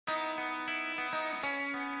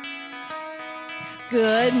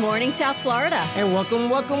Good morning, South Florida. And welcome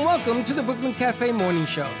to the Brooklyn Cafe Morning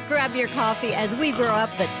Show. Grab your coffee as we brew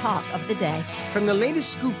up the talk of the day. From the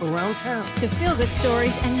latest scoop around town to feel-good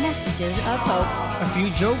stories and messages of hope. A few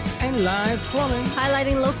jokes and live calling.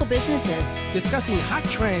 Highlighting local businesses. Discussing hot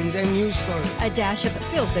trends and news stories. A dash of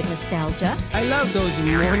feel-good nostalgia. I love those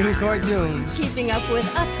morning cartoons. Keeping up with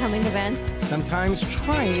upcoming events. Sometimes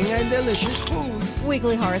trying and delicious foods.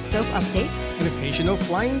 Weekly horoscope updates. An occasional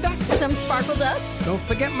flying duck. Some sparkle dust. Don't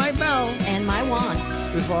forget my bell. And my wand.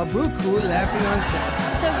 With our brew crew laughing on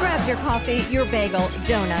set. So grab your coffee, your bagel,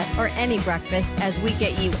 donut, or any breakfast as we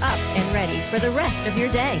get you up and ready for the rest of your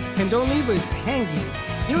day. And don't leave us hanging.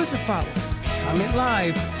 Give us a follow. Comment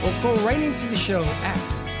live or call right into the show at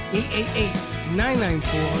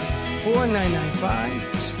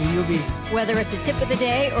 888-994-4995 Studio B. Whether it's a tip of the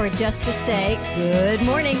day or just to say good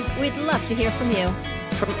morning, we'd love to hear from you.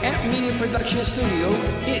 From Amp Media Production Studio,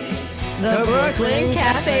 it's the Brooklyn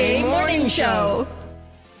Cafe Morning Show.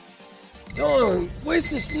 Dawn, where's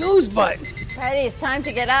the snooze button? Freddie, it's time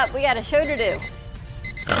to get up. We got a show to do.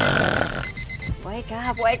 Wake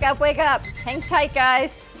up, wake up, wake up. Hang tight,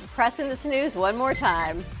 guys. Pressing the snooze one more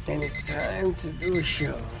time. And it's time to do a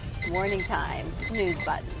show. Morning time, snooze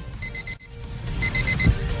button.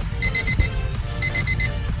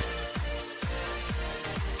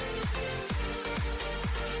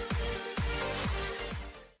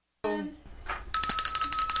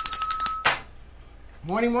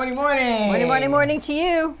 Morning. Morning to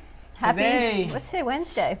you. Happy. Today, what's today,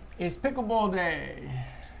 Wednesday? It's pickleball day.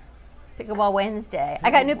 Pickleball Wednesday.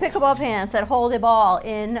 I got new pickleball pants that hold a ball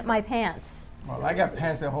in my pants. Well, I got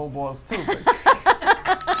pants that hold balls too, but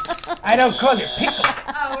I don't call it pickle.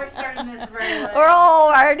 Oh, we're starting this right away.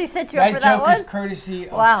 I already set you up for that joke one. is courtesy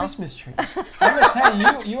of Christmas tree. I'm gonna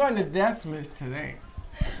tell you on the death list today.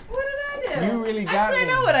 What did I do? You really got me. I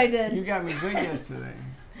know what I did. You got me good yesterday.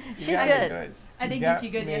 She's good. I did get you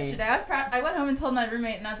good yesterday. I was proud. I went home and told my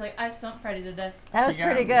roommate, and I was like, I stumped Freddie today. That was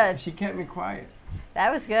pretty good. She kept me quiet.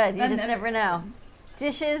 That was good. You just never know.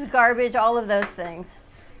 Dishes, garbage, all of those things.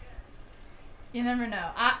 You never know.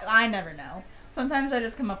 I never know. Sometimes I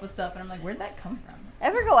just come up with stuff, and I'm like, where'd that come from?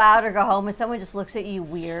 Ever go out or go home and someone just looks at you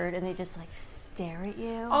weird, and they just like stare at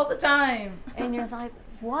you? All the time. And you're like,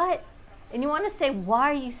 what? And you want to say, why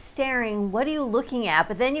are you staring? What are you looking at?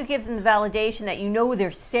 But then you give them the validation that you know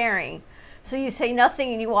they're staring. So you say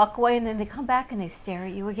nothing and you walk away, and then they come back and they stare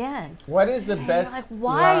at you again. What is the best line?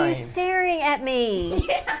 Why are you staring at me?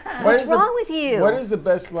 Yeah. What's wrong with you? What is the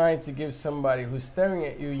best line to give somebody who's staring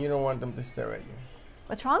at you, you don't want them to stare at you?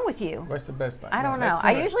 What's wrong with you? What's the best line? I don't know.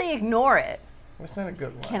 I usually ignore it. That's not a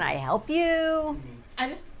good one. Can I help you? I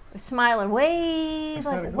just smile and wave.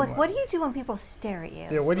 Like, what do you do when people stare at you?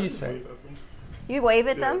 Yeah, what do you say? You wave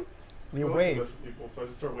at them? You wave. People, so I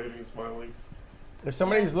just start waving and smiling. If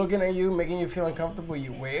somebody's looking at you, making you feel uncomfortable,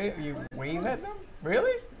 you wave at them?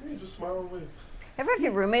 Really? Yeah, you just smile and wave. Ever have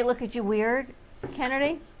your roommate look at you weird,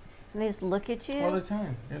 Kennedy? And they just look at you? All the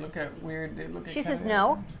time. They look at weird, they look at She says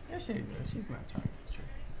no? Yes, she does. She's not telling the truth.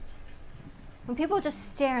 When people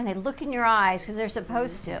just stare and they look in your eyes because they're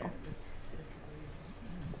supposed to.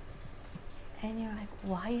 And you're like,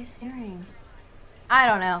 why are you staring? I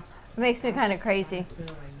don't know. It makes me kind of crazy.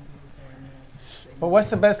 But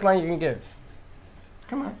what's the best line you can give?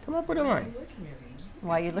 Come up with a line.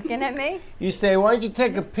 Why are you looking at me? You say, why don't you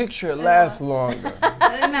take a picture? It lasts longer.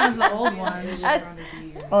 I think that was the old one.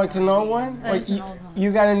 Oh, it's an old one? That's an old one.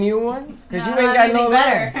 You got a new one? Because No, you ain't got no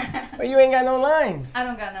better. lines. But you ain't got no lines. I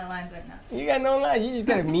don't got no lines right now. You got no lines. You just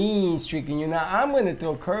got a mean streak in you. Now, I'm going to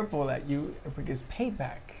throw a curveball at you because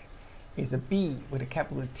payback is a B with a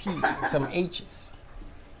capital T and some H's.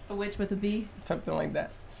 A witch with a B? Something like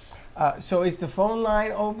that. So is the phone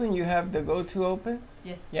line open? You have the go-to open?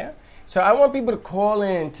 Yeah. Yeah? So I want people to call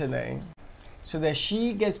in today so that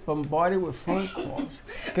she gets bombarded with phone calls.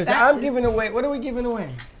 Because I'm giving away, what are we giving away?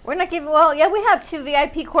 We're not giving, well, yeah, we have 2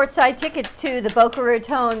 VIP courtside tickets to the Boca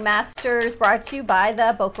Raton Masters brought to you by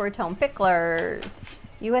the Boca Raton Picklers.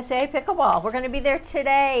 USA Pickleball. We're going to be there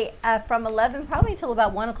today from 11 probably until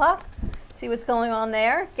about 1 o'clock. See what's going on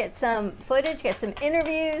there. Get some footage, get some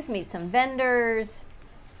interviews, meet some vendors.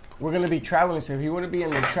 We're going to be traveling, so if you want to be on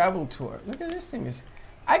the travel tour, look at this thing.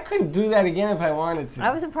 I couldn't do that again if I wanted to.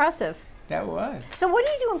 That was impressive. That was. So what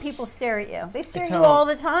do you do when people stare at you? They stare at you tell 'em- all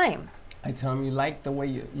the time. I tell them you like the way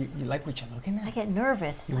you like what you're looking at. I get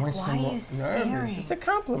nervous. You It's want like, why are you nervous. staring? It's a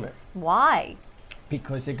compliment. Why?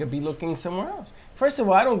 Because they could be looking somewhere else. First of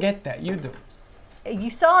all, I don't get that. You do.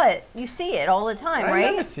 You saw it. You see it all the time, I right?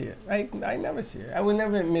 never see it. I never see it. I would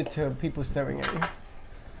never admit to people staring at me.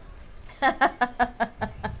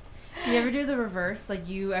 You ever do the reverse? Like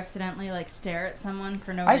you accidentally like stare at someone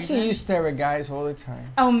for no I reason? see you stare at guys all the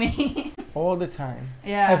time. Oh, me? All the time.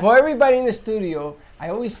 Yeah. And for everybody in the studio, I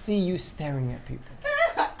always see you staring at people.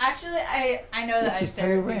 Actually, I know that I She's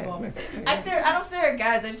stare turning at red. people. Look, she's turning I red. don't stare at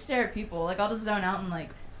guys. I just stare at people. Like I'll just zone out and like.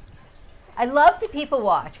 I love to people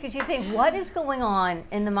watch because you think, what is going on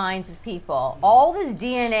in the minds of people? All this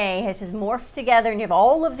DNA has just morphed together, and you have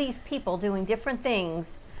all of these people doing different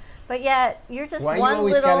things, but yet you're just Why one you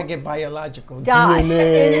always little gotta get biological? dot in DNA,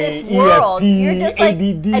 this world. EFP, You're just like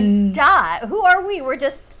a ADD. dot. Who are we? We're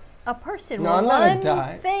just a person. No, We're I'm not one a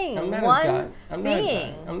dot. thing. I'm not one a dot. I'm not being.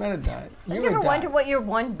 a dot. I'm not a dot. Don't You're you ever a dot. wonder what your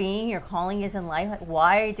one being, your calling is in life? Like,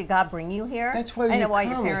 why did God bring you here? That's why I know you why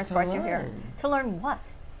your come, is parents to brought you here. learn. To learn what?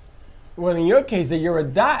 Well, in your case, that you're a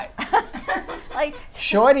dot. Like,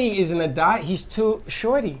 Shorty isn't a dot. He's too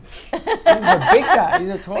shorty. He's a big guy. He's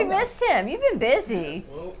a tall we guy. missed him. You've been busy.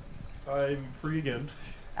 Well, I'm free again.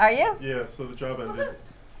 Are you? Yeah, so the job ended.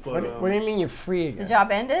 But What do you mean you're free again? The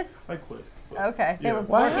job ended? I quit. But Okay. They Yeah. were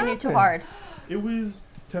What working you too happened? hard. It was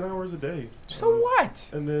 10 hours a day. So what?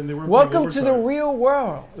 And then they weren't Welcome paying to the overtime. real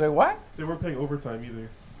world. Like what? They weren't paying overtime either.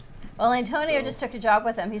 Well, Antonio So- just took a job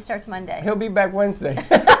with him. He starts Monday. He'll be back Wednesday.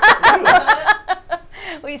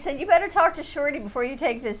 Well, he said, you better talk to Shorty before you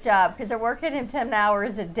take this job because they're working him 10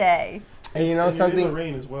 hours a day. And you know And you're in the something?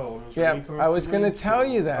 rain as well. and it was Yeah, raining I was constantly, gonna tell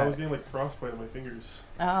you so that. I was getting like frostbite on my fingers.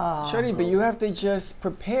 Oh. Shorty, but you have to just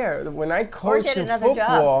prepare. When I get coached in another job.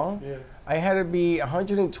 football, Yeah. I had to be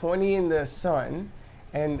 120 in the sun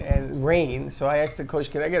and rain. So I asked the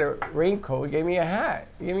coach, "Can I get a raincoat?" He gave me a hat.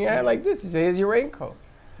 He gave me a hat like this. He said, "Here's your raincoat."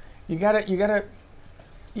 You gotta.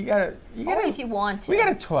 Only if you want to. We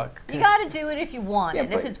gotta talk. You got to do it if you want Yeah,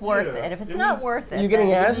 it, if but- it's worth Yeah, it. If it's it not was- worth it, You getting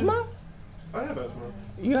then- asthma? I have asthma.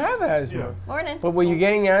 You have asthma. Yeah. Morning. But were you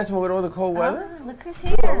getting asthma with all the cold weather? Ah, look who's I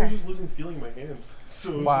was here. just losing feeling in my hand.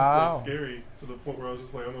 So it was Wow. just like scary to the point where I was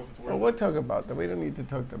just like, I don't know if it's worth Well, it. we'll talk about that. We don't need to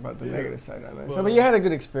talk about the Yeah. negative side on that. So, Well- but you had a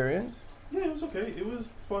good experience. Yeah, it was okay. It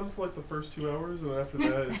was fun for like the first 2 hours, and then after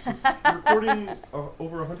that, it's just recording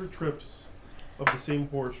over 100 trips of the same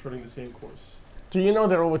horse running the same course. Do you know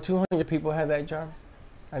that over 200 people had that job?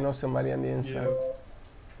 I know somebody on the inside,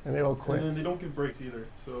 and they all And quit. then they don't give breaks either,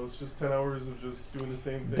 so it's just 10 hours of just doing the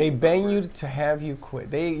same thing. They without bang you break. to have you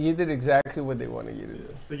quit. You did exactly what they wanted you to Yeah.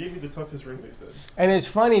 do. They gave me the toughest ring, they said. And it's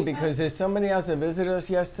funny because there's somebody else that visited us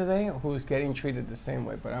yesterday who's getting treated the same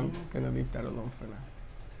way, but I'm Mhm. gonna leave that alone for now.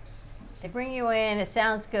 They bring you in, it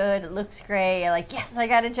sounds good, it looks great, you're like, yes, I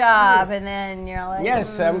got a job, Yeah. and then you're like,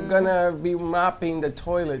 Yes, I'm "Mm." gonna be mopping the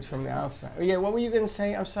toilets from the outside. Yeah, what were you gonna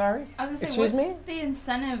say? I'm sorry. I was gonna say, Excuse what's me? the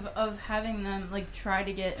incentive of having them like try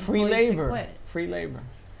to get Free employees labor. to quit? Free labor.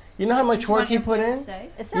 You know how much You want work he your put employees in? to stay?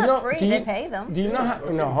 It's You not know- free, do they you- pay them. Do you know how?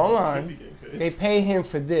 Okay, No, hold should on. be getting paid. They pay him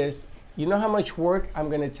for this. You know how much work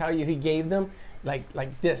I'm gonna tell you he gave them?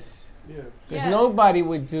 Like this. Yeah. Because Yeah. nobody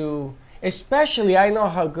would do, especially I know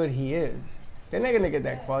how good he is. They're not gonna get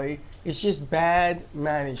that quality. It's just bad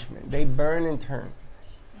management. They burn and turn.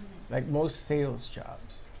 Like most sales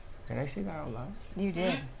jobs. Did I say that out loud? You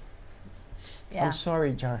did. Yeah. I'm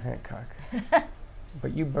sorry, John Hancock.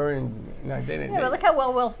 But you burned me. No, they didn't. Yeah, but look how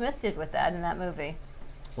well Will Smith did with that in that movie,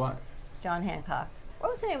 What? John Hancock.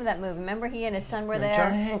 What was the name of that movie? Remember he and his son were No, there?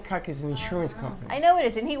 John Hancock is an insurance company. I know it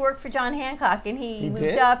is, and he worked for John Hancock, and he moved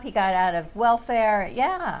did? up. He got out of welfare.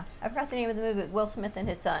 Yeah, I forgot the name of the movie. Will Smith and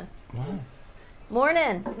his son. Wow.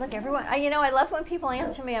 Morning. Look, everyone. I love when people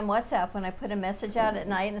answer me on WhatsApp when I put a message out at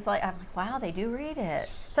night, and it's like, I'm like, wow, they do read it.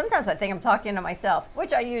 Sometimes I think I'm talking to myself,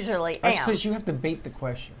 which I usually That's am. because you have to bait the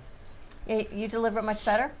question. You deliver it much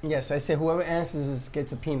better. Yes, I say whoever answers this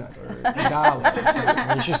gets a peanut or a dollar. Or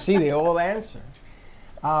something. You should see they all answer.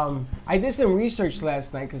 I did some research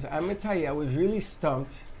last night because I'm gonna tell you I was really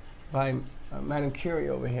stumped by Madame Curie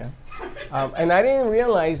over here, and I didn't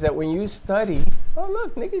realize that when you study. Oh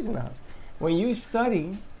look, Nikki's in the house. When you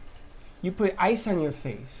study, you put ice on your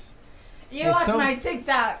face, You And watch so- my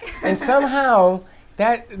TikTok. and somehow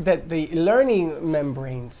that the learning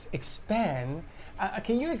membranes expand.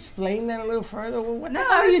 Can you explain that a little further? Well, what the No,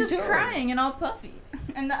 hell I are was you just doing? crying and all puffy,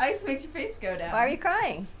 and the ice makes your face go down. Why are you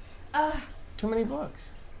crying? Too many books.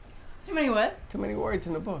 Too many what? Too many words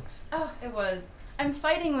in the books. Oh, it was. I'm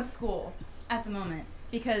fighting with school at the moment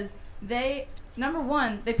because number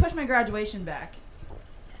one, they pushed my graduation back.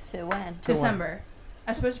 To when? To December.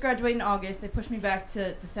 I was supposed to graduate in August. They pushed me back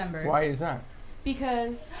to December. Why is that?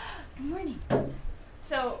 Because, good morning.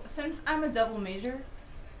 So, since I'm a double major,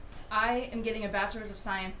 I am getting a Bachelor's of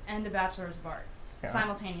Science and a Bachelor's of Art Yeah.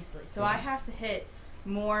 simultaneously. So Yeah. I have to hit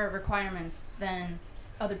more requirements than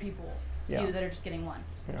other people Yeah. do that are just getting one.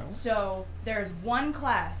 You know? So there's one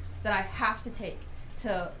class that I have to take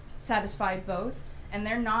to satisfy both, and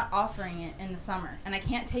they're not offering it in the summer, and I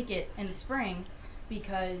can't take it in the spring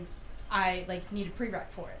because I like need a prereq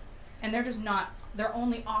for it, and they're just not. They're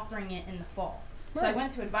only offering it in the fall. So I Right.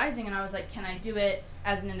 went to advising, and I was like, can I do it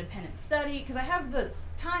as an independent study? Because I have the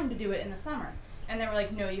time to do it in the summer. And they were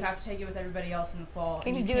like, no, you have to take it with everybody else in the fall.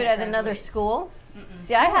 Can and you do it can't at another graduate." school? Mm-mm.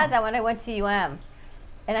 See, I had that when I went to UM.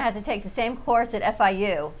 And I had to take the same course at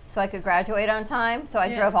FIU so I could graduate on time. So I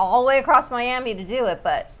Yeah. drove all the way across Miami to do it,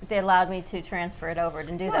 but they allowed me to transfer it over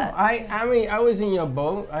and do that. I mean, I was in your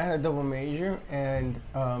boat. I had a double major, and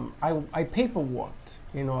I paper walked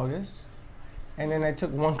in August, and then I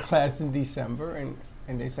took one class in December,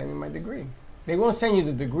 and they sent me my degree. They won't send you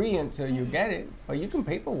the degree until you get it, but you can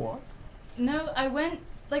paper walk. No, I went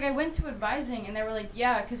to advising, and they were like,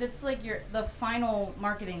 yeah, because it's like the final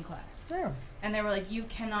marketing class. Yeah. And they were like, you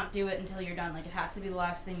cannot do it until you're done. Like, it has to be the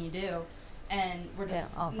last thing you do. And we're just, Yeah,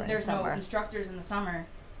 offer in there's no summer. instructors in the summer.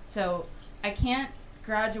 So I can't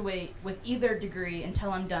graduate with either degree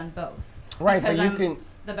until I'm done both. Right, but Because you I'm can.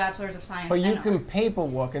 the Bachelor's of Science But you and can Arts. paper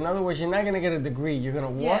walk. In other words, you're not going to get a degree. You're going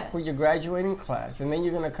to walk Yeah. with your graduating class, and then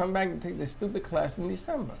you're going to come back and take the stupid class in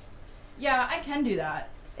December. Yeah, I can do that.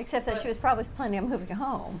 Except that But- she was probably planning on moving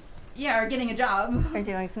home Yeah, or getting a job. or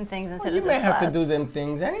doing some things instead Well, you of may this have to class. do them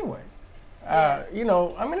things anyway. Yeah. You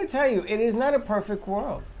know, I'm going to tell you, it is not a perfect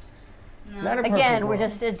world. No. Not a perfect Again, we're world.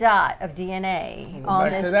 just a dot of DNA We'll go on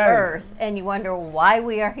back to this that. earth, and you wonder why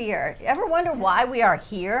we are here. You ever wonder why we are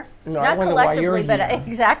here? No, I Not wonder why collectively, you're but here.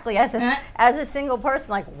 exactly as a single person.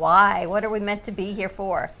 Like, why? What are we meant to be here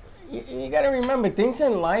for? You got to remember, things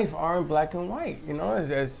in life aren't black and white, you know,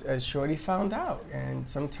 as Shorty found out. And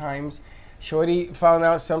sometimes Shorty found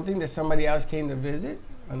out something that somebody else came to visit,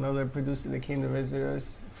 another producer that came to visit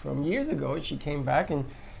us from years ago. She came back, and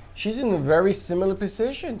she's in a very similar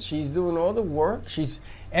position. She's doing all the work. She's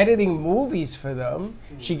editing movies for them.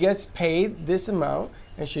 She gets paid this amount,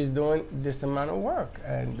 and she's doing this amount of work.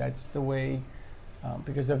 And that's the way,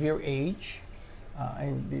 because of your age,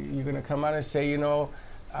 and you're going to come out and say, you know,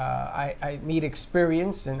 I need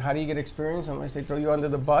experience, and how do you get experience unless they throw you under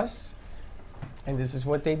the bus? And this is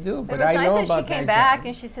what they do. But it was I nice know that about she came that back job.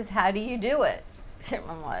 and she says, "How do you do it?"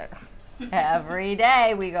 I'm like, every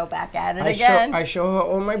day we go back at it I again. show her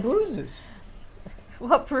all my bruises,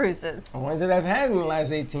 What bruises? the ones that I've had in the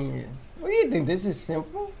last 18 years. What do you think? This is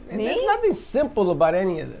simple? Me? There's nothing simple about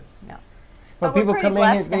any of this. No. But we're people pretty come in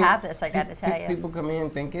here blessed to think, have this, I got to tell you. People come in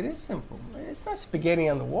and think it is simple. It's not spaghetti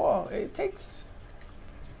on the wall. It takes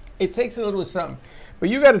a little something. But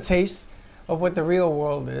you got a taste of what the real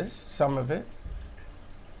world is, some of it.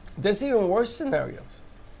 There's even worse scenarios.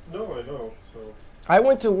 No, I know. So I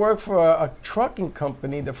went to work for a trucking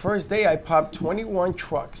company. The first day I popped 21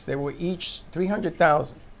 trucks. They were each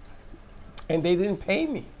 $300,000. And they didn't pay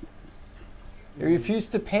me. They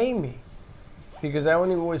refused to pay me because I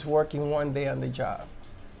only was working one day on the job.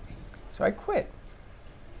 So I quit.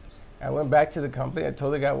 I went back to the company. I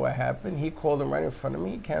told the guy what happened. He called him right in front of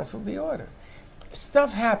me. He canceled the order.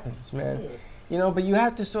 Stuff happens, man. yeah. You know, but you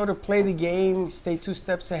have to sort of play the game, stay 2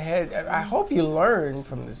 steps ahead. I hope you learn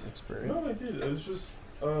from this experience. No, I did. It was just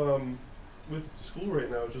with school right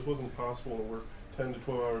now. It just wasn't possible to work 10 to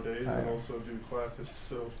 12-hour days I and know. also do classes.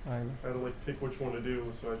 So I know. I had to like pick which one to do.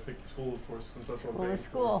 So I picked school, of course, since that's what I'm School paying is for.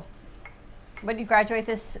 school. But you graduate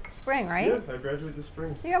this spring, right? Yeah, I graduate this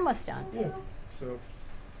spring. So you're almost done. Yeah. So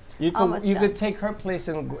Almost You done. could take her place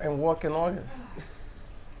and walk in August.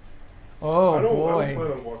 Oh I don't boy.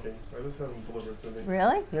 plan on walking. I just have them delivered to me.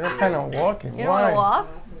 Really? You don't plan on walking. You don't Why? want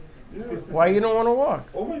to walk? Yeah. Why you don't want to walk?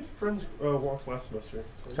 All my friends walked last semester.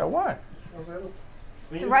 So what? I was like, I don't-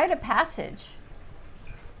 It's a rite of passage.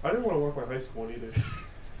 I didn't want to walk my high school one either.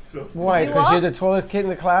 So Why? Did you Because you're walk? the tallest kid in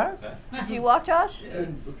the class? Did you walk, Josh? it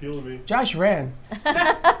didn't appeal to me. Josh ran.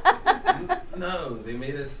 No, they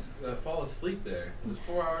made us fall asleep there. It was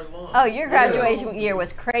 4 hours long. Oh, your Yeah. graduation year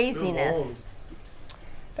was It was craziness. long.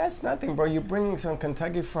 That's nothing, bro. You bring some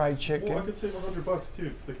Kentucky Fried Well, I Chicken. could save $100 too,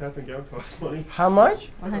 because the cap and gown costs money. How much?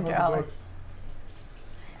 It's like $100.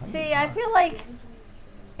 $100. See, I feel like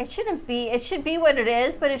it shouldn't be. It should be what it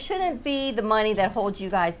is, but it shouldn't be the money that holds you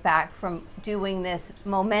guys back from doing this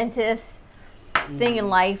momentous thing in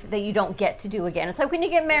life that you don't get to do again. It's like when you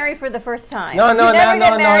get married for the first time. No, no, you no, never no, get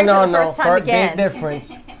no, married no, for the no. first time Big again.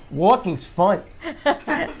 difference. Walking's fun. You had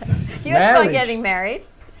fun Marriage. getting married,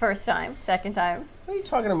 first time, second time. What are you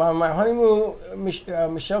talking about? My honeymoon,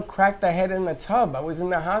 Michelle cracked her head in the tub. I was in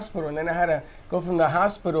the hospital, and then I had to go from the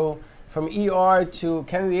hospital, from ER to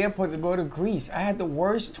Kennedy Airport to go to Greece. I had the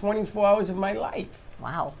worst 24 hours of my life.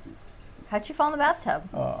 Wow. How'd you fall in the bathtub?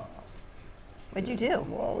 What'd you do?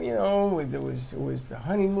 Well, you know, it was the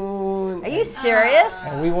honeymoon. Are you serious?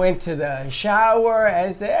 And we went to the shower.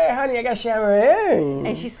 I said, "Hey, honey, I got shower in."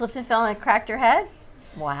 And she slipped and fell and cracked her head?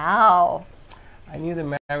 Wow. I knew the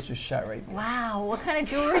marriage was shot right there. Wow. What kind of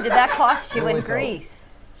jewelry did that cost you It in was Greece?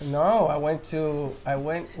 No, I went,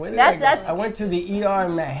 where did That's- I go? I went to the ER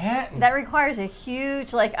in Manhattan. That requires a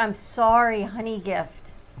huge, like, I'm sorry, honey gift.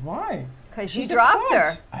 Why? Because you She's a dropped her.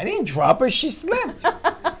 klutz. I didn't drop her, she slipped.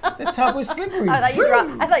 The tub was slippery. I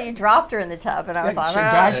thought you dropped her in the tub, and I was like,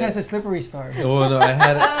 Josh has a slippery start. Oh no, I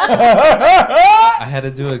had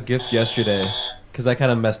to do a gift yesterday because I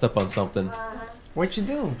kind of messed up on something. What'd you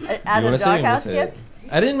do? Out of the doghouse gift?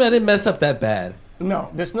 I didn't mess up that bad. No,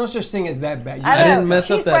 there's no such thing as that bad. I didn't mess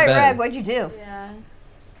She's up that bright bad. red. What'd you do? Yeah.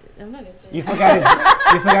 I'm not gonna say. You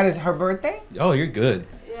forgot her birthday? Oh, you're good.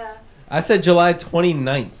 Yeah. I said July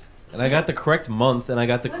 29th, and I got the correct month, and I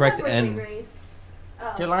got the correct end. Grace?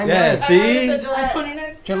 Oh. July 9th. Yeah, see? July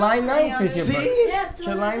 29th. July 9th is your birthday. See? Yeah,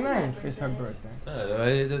 July 9th is her birthday.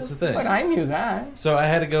 That's the thing. But I knew that. So I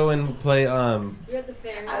had to go and play. You're at the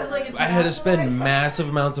fair. I was like, it's I had to not spend July. massive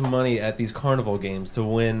amounts of money at these carnival games to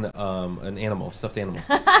win an animal, stuffed animal.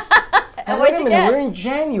 And Wait what'd a you minute, we're get? in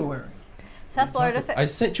January. South Florida. I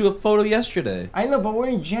sent you a photo yesterday. I know, but we're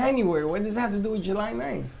in January. What does that have to do with July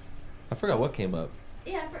 9th? I forgot what came up.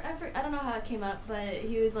 Yeah, I don't know how it came up, but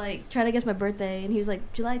he was like trying to guess my birthday, and he was like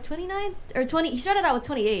July 29th or 20. He started out with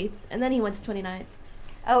 28th, and then he went to 29th.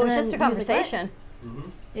 Oh, it was And just a then he was like, "What?" conversation.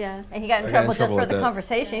 Yeah. And he got in I got in trouble just trouble for with the that.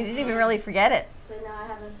 conversation. He didn't even really forget it. So now I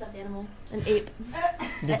have a stuffed animal, an ape.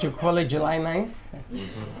 Did you call it July 9th?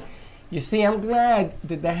 You see, I'm glad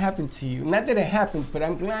that that happened to you. Not that it happened, but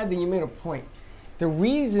I'm glad that you made a point. The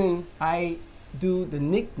reason I do the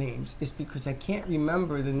nicknames is because I can't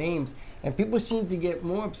remember the names. And people seem to get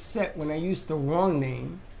more upset when I use the wrong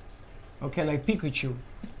name. Okay, like Pikachu.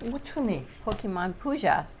 What's her name? Pokemon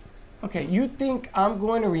Pooja. Okay, you think I'm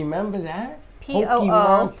going to remember that?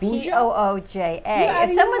 P-O-O, Pooja? P-O-O-J-A. Yeah, If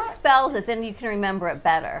you know someone what? spells it, then you can remember it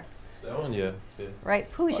better. That one, yeah.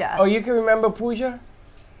 Right? Pooja. Oh, you can remember Pooja?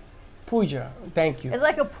 Pooja, thank you. It's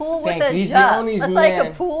like a pool with Thank a you. He's the ja. only It's like a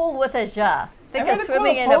man. pool with a ja. Think I of gotta call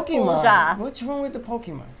swimming it in a pool Pokemon. ja. What's wrong with the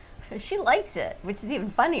Pokemon? She likes it, which is even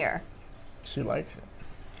funnier. She likes it.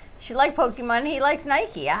 She liked Pokemon. He likes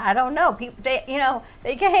Nike. I don't know. People,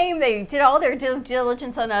 they came. They did all their due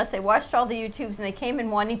diligence on us. They watched all the YouTubes, and they came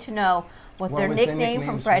in wanting to know what their was their nickname from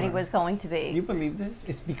nicknames Freddie were. was going to be. You believe this?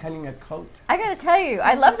 It's becoming a cult. I gotta tell you,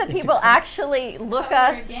 I love that It's a people cult. actually look They're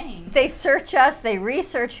us. a gang. They search us. They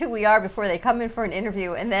research who we are before they come in for an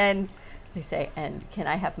interview, and then they say, "And can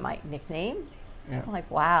I have my nickname?" Yeah. I'm like,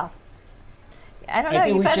 "Wow." I don't I know. think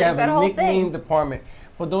You we better should have got a a whole nickname thing. department.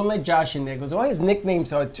 Well, don't let Josh in there because all his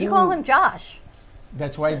nicknames are too. You call him Josh.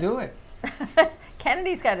 That's why I do it.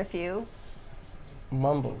 Kennedy's got a few.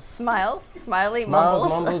 Mumbles. Smiles, smiley Smiles,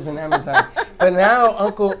 mumbles. mumbles, and Amazon. But now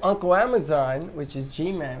Uncle Amazon, which is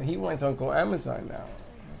G-Man, he wants Uncle Amazon now.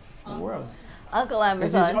 This is the world. Uncle This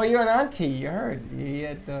is, Amazon. oh, you're an auntie. You heard. You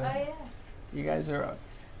had the. Oh yeah. You guys are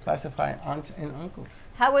classified aunt and uncles.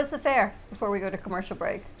 How was the fair before we go to commercial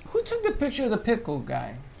break, Who took the picture of the pickle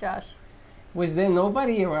guy? Josh? Was there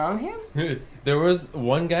nobody around him? There was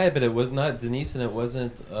one guy, but it was not Denise, and it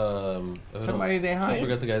wasn't. Somebody they I hired.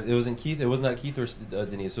 forgot the guys. It wasn't Keith. It was not Keith or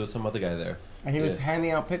Denise. It was some other guy there. And he was Yeah.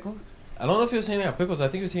 handing out pickles? I don't know if he was handing out pickles. I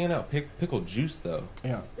think he was handing out pickle juice though.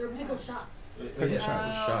 Yeah. There were pickle shots. Pickle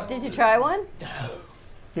shots. shots. Did you try one?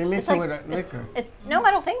 They mix like- it with liquor. No,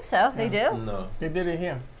 I don't think so. They do. No. They did it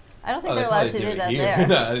here. I don't think Oh, they're they allowed probably to do do it that here.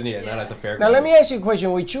 there. No, not at the fairgrounds. Now let me ask you a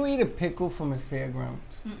question. Would you eat a pickle from a fairground?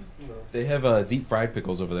 They have deep fried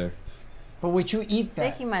pickles over there. But would you eat that?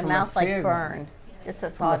 Making my from a mouth like fairground? burn. Just the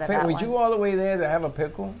From thought a of fair, that would one. you all the way there to have a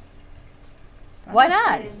pickle? Why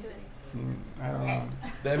not? I don't know.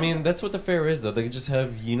 I mean, that's what the fair is, though. They just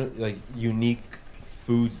have unique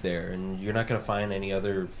foods there, and you're not gonna find any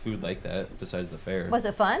other food like that besides the fair. Was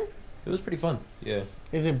it fun? It was pretty fun. Yeah.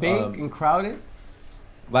 Is it big Um, and crowded?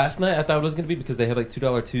 Last night I thought it was gonna be because they had like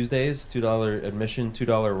 $2 Tuesdays, $2 admission,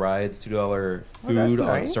 $2 rides, $2 Oh, that's food on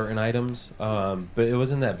nice. certain items. But it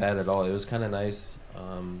wasn't that bad at all. It was kind of nice.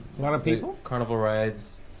 A lot of the people? Carnival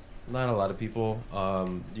rides, not a lot of people.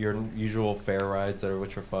 Your usual fair rides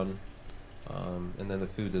which are fun. And then the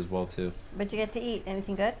foods as well too. But you get to eat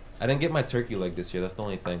anything good? I didn't get my turkey leg this year. That's the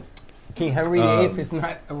only thing. King Henry VIII is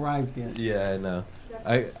not arrived yet. Yeah, I know.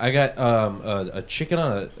 I got a chicken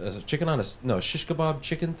on a shish kebab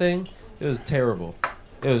chicken thing. It was terrible.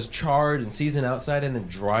 It was charred and seasoned outside and then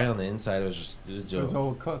dry on the inside. It was just It was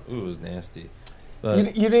overcooked. Ooh, it was nasty.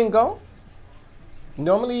 But You didn't go?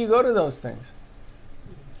 Normally you go to those things.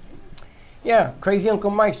 Yeah, Crazy Uncle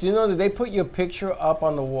Mike. So you know that they put your picture up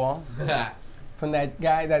on the wall from that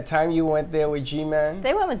guy, that time you went there with G-Man?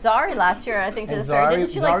 They went with Zari last year, I think, to And the fair. Zari, Didn't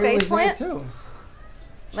she like Zari face was there plant? too.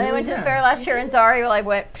 When they went to the there. fair last year, and Zari like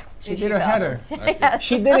went. She did a header. Yes.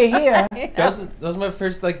 She did it here. That was my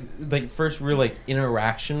first first real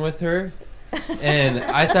interaction with her, and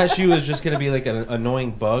I thought she was just gonna be like an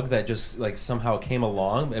annoying bug that just like somehow came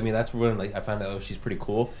along. I mean, that's when I found out she's pretty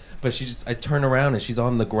cool. But I turn around and she's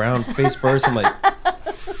on the ground face first. I'm like, I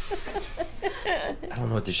don't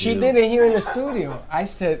know what to do. She did it here in the studio. I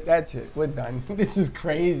said, that's it, we're done. This is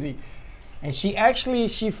crazy. And she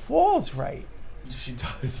falls right. She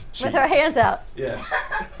does. With her hands out. Yeah.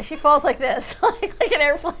 She falls like this, like an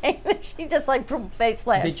airplane. She just like face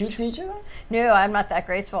plants. Did you teach her that? No, I'm not that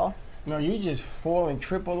graceful. No, you just fall and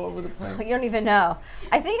trip all over the place. You don't even know.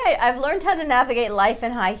 I think I've learned how to navigate life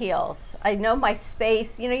in high heels. I know my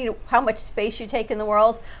space. You know how much space you take in the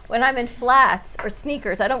world. When I'm in flats or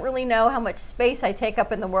sneakers, I don't really know how much space I take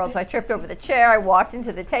up in the world. So I tripped over the chair. I walked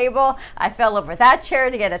into the table. I fell over that chair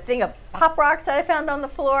to get a thing of Pop Rocks that I found on the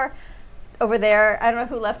floor. Over there, I don't know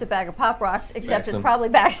who left a bag of Pop Rocks, except Baxton. it's probably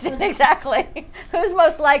Baxton, exactly. Who's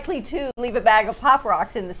most likely to leave a bag of Pop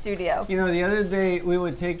Rocks in the studio? You know, the other day we were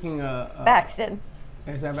taking a Baxton.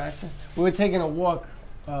 Is that Baxter? We were taking a walk,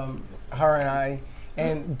 her and I,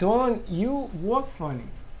 and Dawn, you walk funny.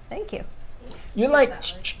 Thank you. You're like,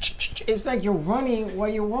 it's like you're running while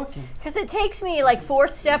you're walking. Because it takes me like 4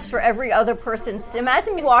 steps for every other person.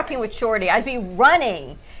 Imagine me walking with Shorty. I'd be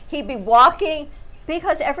running. He'd be walking.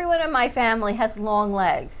 Because everyone in my family has long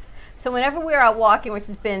legs. So whenever we're out walking, which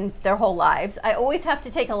has been their whole lives, I always have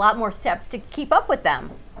to take a lot more steps to keep up with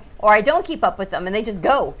them. Or I don't keep up with them and they just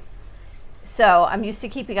go. So I'm used to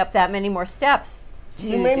keeping up that many more steps to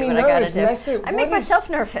You made do me what I gotta nervous, do. and I said, I make what is- myself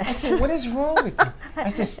I nervous. said, what is wrong with you? I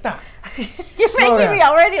said, stop. You're slow making me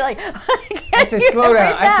down. already like, I said, slow down.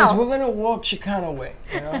 Right I said, now. we're going to walk Chicano way.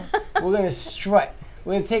 You know? We're going to strut.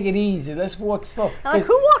 We're going to take it easy. Let's walk slow. I'm like, 'Cause,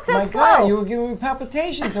 who walks that my slow? God, you were giving me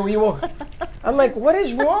palpitations the way you walk. I'm like, what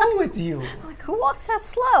is wrong with you? Like, who walks that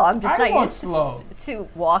slow? I'm just I not walk used slow. to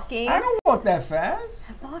walking. I don't walk that fast.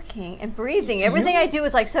 Walking and breathing. Everything I do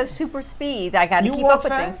is like so super speed. I got to You keep walk up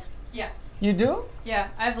with fast? things. Yeah. You do? Yeah,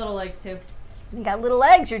 I have little legs too. You got little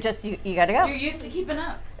legs. You're just you got to go. You're used to keeping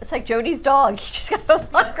up. It's like Jody's dog. You just got to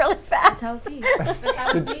walk really fast. That's how it's easy. That's how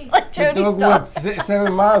it be. Like The Jody's dog dog. walks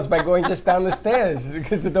 7 miles by going just down the stairs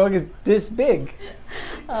because the dog is this big.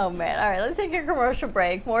 Oh man! All right, let's take a commercial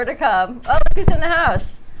break. More to come. Oh, look who's in the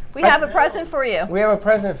house. We have a present for you. We have a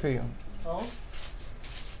present for you. Oh.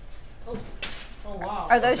 Oh wow.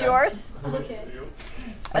 Are those yours? Okay.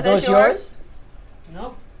 Are those yours?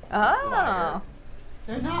 Nope. Oh.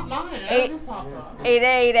 They're not mine. Eight- I do pop up.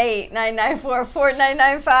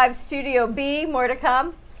 888-994-4995 Studio B. More to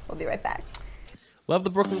come. We'll be right back. Love the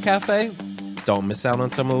Brooklyn Cafe? Don't miss out on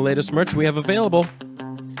some of the latest merch we have available.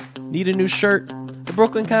 Need a new shirt? The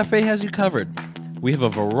Brooklyn Cafe has you covered. We have a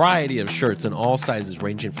variety of shirts in all sizes,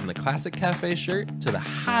 ranging from the classic cafe shirt to the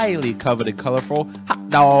highly coveted colorful hot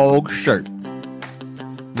dog shirt.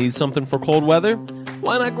 Need something for cold weather?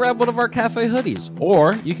 Why not grab one of our cafe hoodies?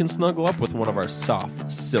 Or you can snuggle up with one of our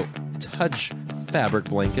soft, silk, touch fabric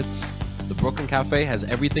blankets. The Brooklyn Cafe has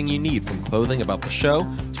everything you need, from clothing about the show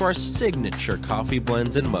to our signature coffee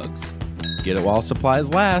blends and mugs. Get it while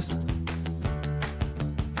supplies last.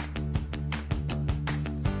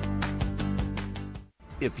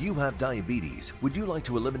 If you have diabetes, would you like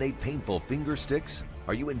to eliminate painful finger sticks?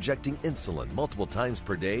 Are you injecting insulin multiple times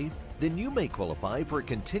per day? Then you may qualify for a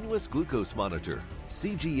continuous glucose monitor.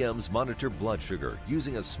 CGMs monitor blood sugar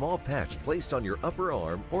using a small patch placed on your upper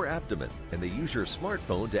arm or abdomen, and they use your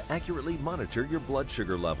smartphone to accurately monitor your blood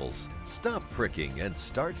sugar levels. Stop pricking and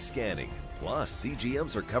start scanning. Plus,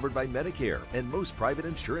 CGMs are covered by Medicare and most private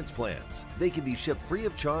insurance plans. They can be shipped free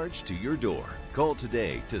of charge to your door. Call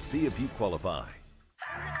today to see if you qualify.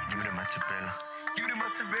 Give me the mozzarella. Give me the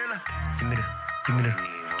mozzarella. Give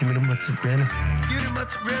me the mozzarella. Give me the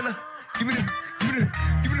mozzarella. Give me the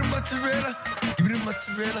mozzarella. Give me the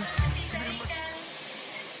mozzarella.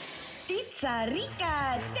 Pizza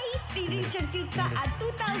Rica, tasty Richard Pizza at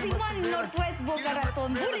 2001 Northwest Boca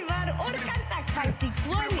Raton Boulevard or contact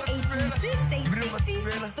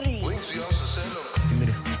 561-826-8663. Give me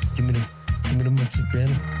the mozzarella. Give me the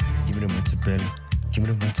mozzarella. Give me the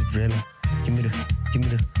mozzarella.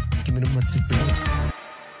 Give me the mozzarella.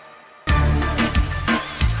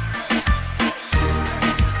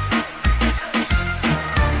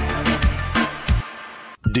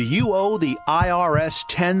 Do you owe the IRS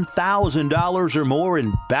 $10,000 or more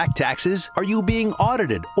in back taxes? Are you being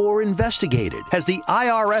audited or investigated? Has the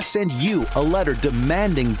IRS sent you a letter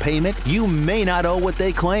demanding payment? You may not owe what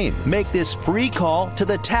they claim. Make this free call to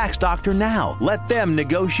the tax doctor now. Let them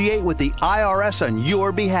negotiate with the IRS on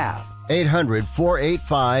your behalf.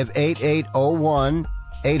 800-485-8801.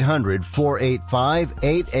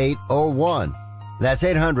 800-485-8801. That's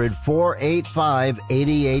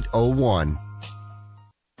 800-485-8801.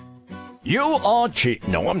 You are cheap.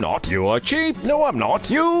 No, I'm not. You are cheap. No, I'm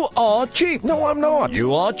not. You are cheap. No, I'm not.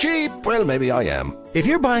 You are cheap. Well, maybe I am. If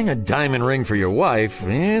you're buying a diamond ring for your wife,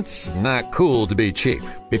 it's not cool to be cheap.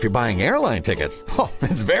 If you're buying airline tickets,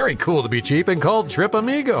 it's very cool to be cheap and called Trip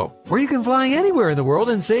Amigo, where you can fly anywhere in the world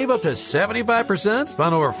and save up to 75%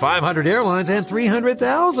 on over 500 airlines and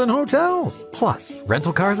 300,000 hotels. Plus,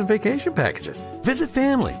 rental cars and vacation packages. Visit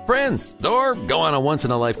family, friends, or go on a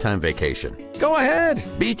once-in-a-lifetime vacation. Go ahead,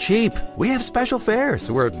 be cheap. We have special fares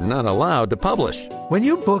we're not allowed to publish. When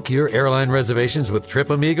you book your airline reservations with Trip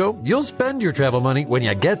Amigo, you'll spend your travel money when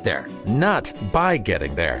you get there, not by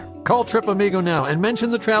getting there. Call Trip Amigo now and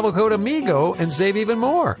mention the travel code AMIGO and save even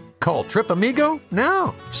more. Call Trip Amigo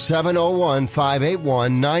now.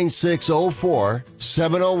 701-581-9604.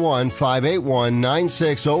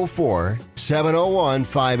 701-581-9604.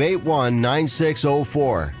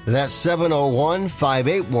 701-581-9604. That's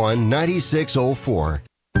 701-581-9604.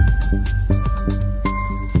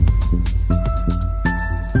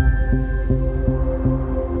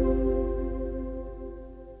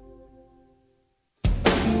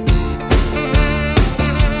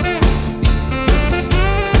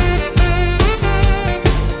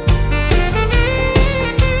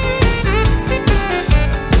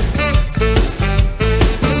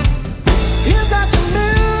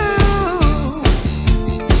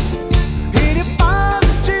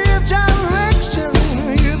 Positive direction.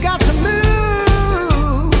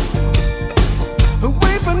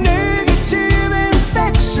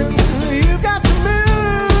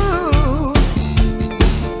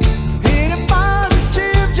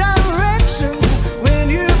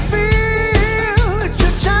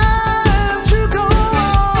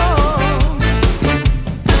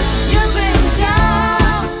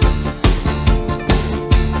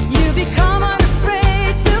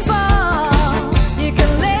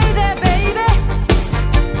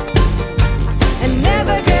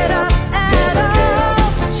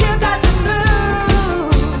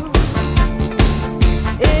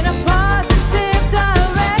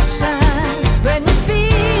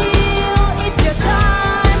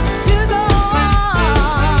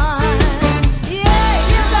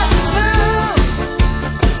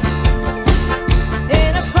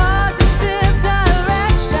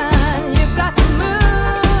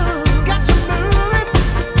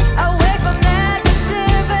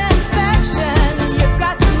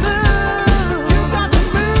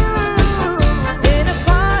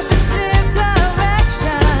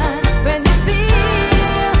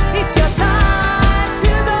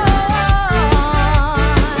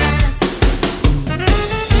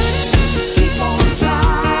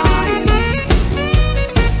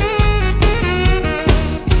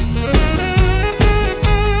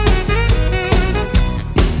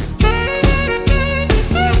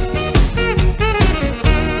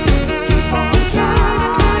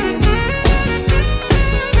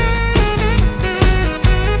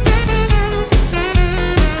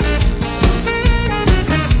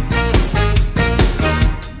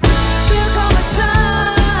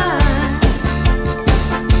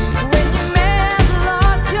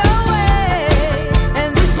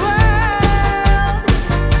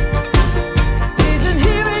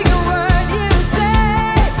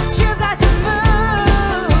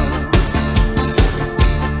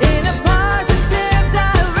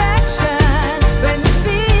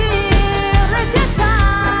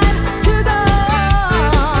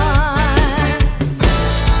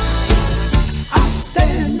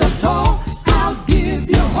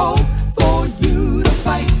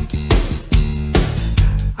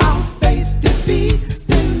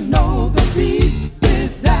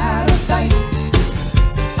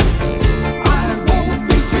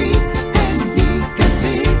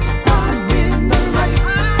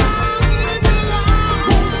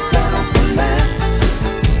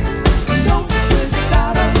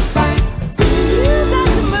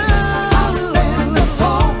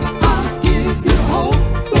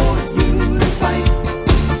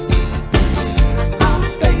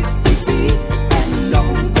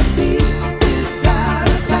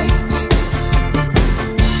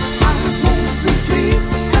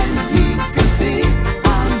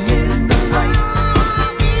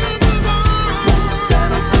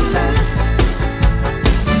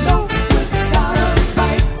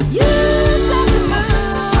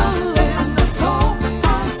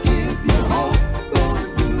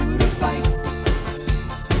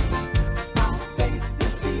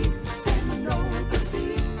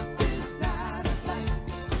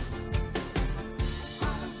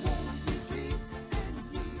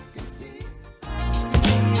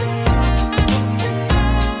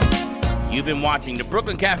 You've been watching the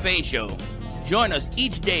Brooklyn Cafe Show. Join us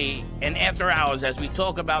each day and after hours as we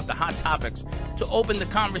talk about the hot topics to open the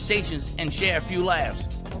conversations and share a few laughs.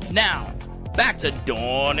 Now, back to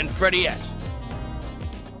Dawn and Freddie S.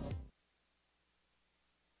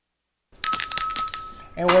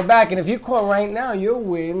 And we're back, and if you call right now, you'll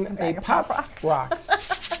win a Pop Rocks.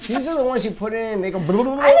 These are the ones you put in, they go. Blah, blah,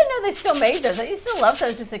 blah. I didn't know they still made those. I used to love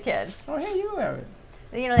those as a kid. Oh, hey, you have it.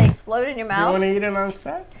 You know, they explode in your You mouth. want to eat it on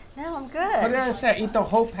stack? No, I'm Put it good. on stack. Eat the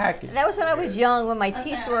whole package. That was when I was young, when my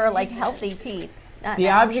teeth were like healthy teeth. Not The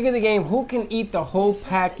now. object of the game: who can eat the whole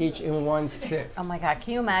package in one sit? Oh my God,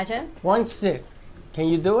 can you imagine? One sit. Can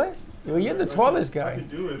you do it? Well, you're the tallest I guy. can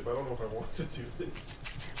do it, but I don't know if I want to do it.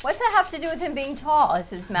 What's that have to do with him being tall? Is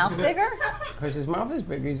his mouth bigger? Because his mouth is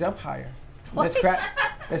bigger. He's up higher. What?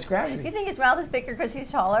 That's gravity. You think his mouth is bigger because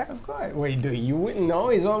he's taller? Of course. Wait, you wouldn't know.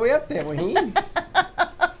 He's all the way up there when he eats.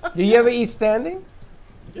 Do you ever eat standing?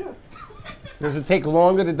 Yeah. Does it take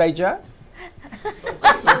longer to digest?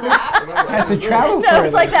 Has to travel No, further.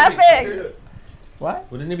 it's like that big. What?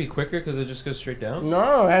 Wouldn't it be quicker because it just goes straight down?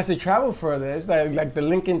 No, it has to travel further. It's like the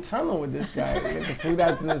Lincoln Tunnel with this guy. Get the food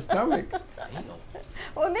out to the stomach.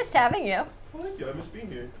 Well, we missed having you. I like it. I miss being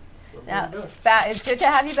here. Now, it's good to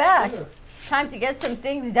have you back. Time to get some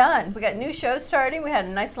things done. We got new shows starting. We had a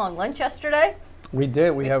nice long lunch yesterday. We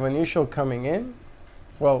did. We have a new show coming in.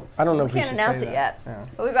 Well, I don't know if we Can't should announce say it that. yet. Yeah.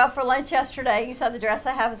 But we were out for lunch yesterday. You saw the dress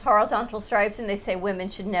I have is horizontal stripes, and they say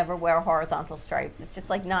women should never wear horizontal stripes. It's just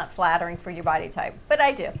like not flattering for your body type. But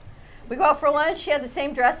I do. We go out for lunch. She had the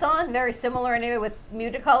same dress on, very similar anyway, with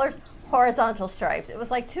muted colors, horizontal stripes. It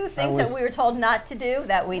was like two things that we were told not to do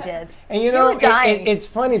that we did. And you know, were dying. it's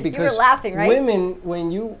funny because were laughing, right? women,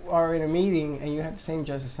 when you are in a meeting and you have the same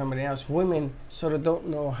dress as somebody else, women sort of don't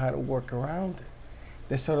know how to work around it.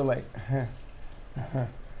 They're sort of like,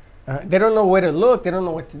 they don't know where to look. They don't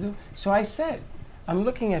know what to do. So I said, I'm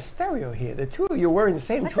looking at stereo here. The two of you are wearing the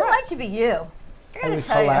same What's dress. it like to be you? I gotta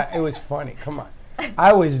tell you. It was funny. Come on.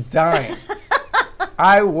 I was dying.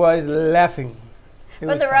 I was laughing.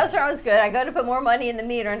 But the restaurant was good. I go to put more money in the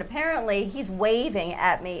meter, and apparently he's waving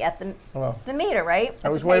at me at the meter, right? I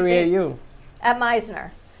was waving at you. At Meisner.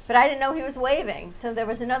 But I didn't know he was waving. So there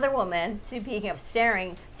was another woman, speaking of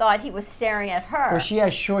staring, thought he was staring at her. Well, she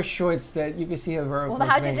has short shorts that you can see her vertical Well,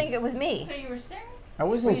 how'd you veins. think it was me? So you were staring? I Were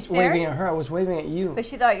wasn't you staring? waving at her. I was waving at you. But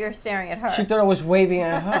she thought you were staring at her. She thought I was waving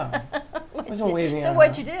at her. I wasn't waving at her. So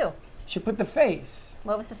what'd you do? She put the face.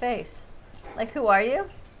 What was the face? Like, who are you?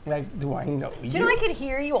 Like, do I know you? Do you know I could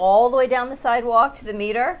hear you all the way down the sidewalk to the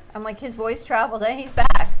meter? I'm like, his voice travels, and he's back.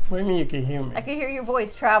 What do you mean you can hear me? I could hear your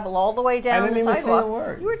voice travel all the way down didn't the even say a sidewalk.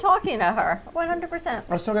 word. You were talking to her, 100%.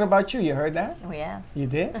 I was talking about you. You heard that? Oh, yeah. You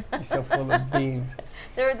did? You're so full of beans.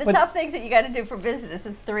 They're the But- tough things that you got to do for business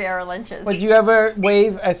is 3-hour lunches. But you ever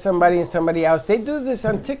wave at somebody and somebody else? They do this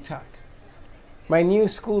on TikTok. My new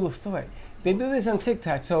school of thought. They do this on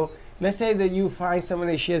TikTok. So let's say that you find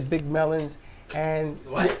somebody, she has big melons, and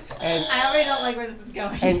and I already don't like where this is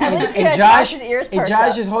going. and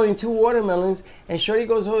Josh is holding 2 watermelons, and Shorty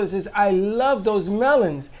goes over and says, "I love those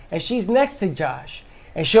melons," and she's next to Josh,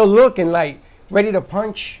 and she'll look and like ready to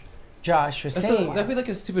punch Josh for saying That'd be like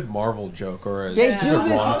a stupid Marvel joke or a They stupid do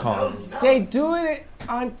this. rom-com. They do it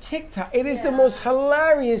on TikTok. It is the most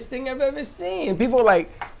hilarious thing I've ever seen. People are like,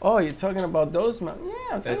 "Oh, you're talking about those melons?"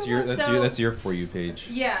 Yeah, I'm That's talking your about that's your For You page.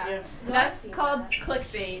 Yeah, that's called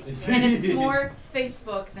clickbait, and it's more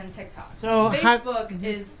Facebook than TikTok. So Facebook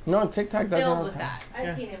is No, TikTok doesn't filled have with time. that.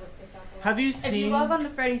 I've seen it with TikTok. Have you If you seen? log on to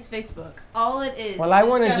Freddie's Facebook, all it is. Well, I is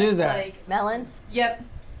wanna just do that. Like, melons. Yep.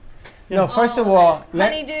 No, first of all,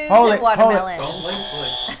 Honeydews hold and it, watermelon. Don't blink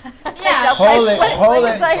slick. Yeah, don't Hold play it, Slick. hold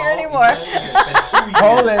Slick it. is not here anymore.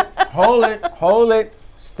 hold it.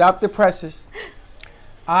 Stop the presses.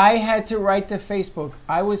 I had to write to Facebook.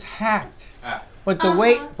 I was hacked. But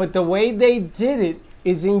the way they did it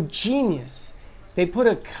is ingenious. They put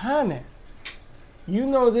a comment. You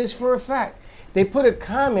know this for a fact. They put a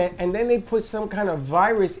comment and then they put some kind of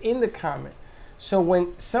virus in the comment. So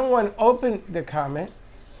when someone opened the comment,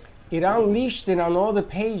 it unleashed it on all the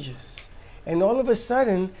pages. And all of a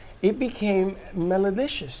sudden, it became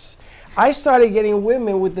malicious. I started getting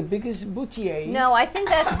women with the biggest boutiers. No, I think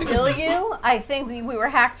that's still you. I think we were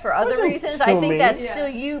hacked for other Wasn't reasons. I still think me. that's still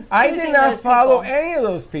you. I did choosing not those follow people. any of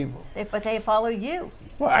those people. But they follow you.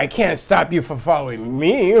 Well, I can't stop you from following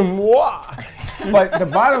me. Moi. But the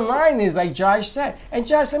bottom line is, like Josh said, and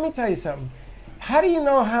Josh, let me tell you something. How do you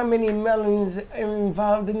know how many melons are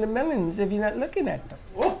involved in the melons if you're not looking at them?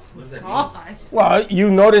 Well, you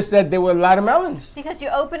noticed that there were a lot of melons. Because you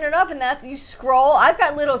open it up and that you scroll. I've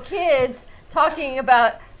got little kids talking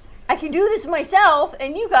about, I can do this myself,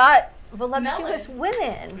 and you got voluptuous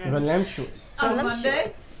women. Voluptuous. On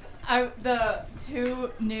Voluptuous. Monday, the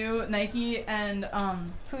 2 new Nike and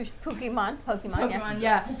Pokemon,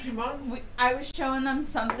 yeah. I was showing them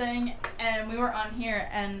something, and we were on here,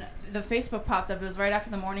 and the Facebook popped up. It was right after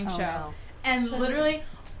the morning show, no. and literally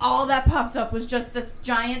all that popped up was just this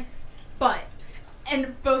giant butt,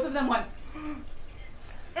 and both of them went.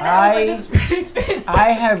 And I was like, this is Facebook.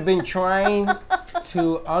 I have been trying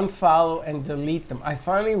to unfollow and delete them. I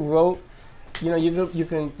finally wrote, you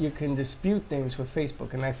can dispute things with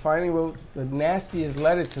Facebook, and I finally wrote the nastiest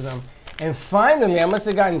letter to them. And finally, I must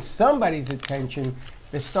have gotten somebody's attention.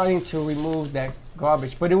 They're starting to remove that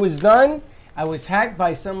garbage, but it was done. I was hacked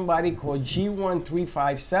by somebody called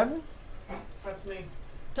G1357. That's me.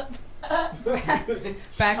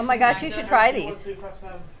 Oh my gosh, you should try these.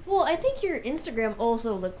 Well, I think your Instagram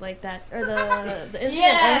also looked like that, or the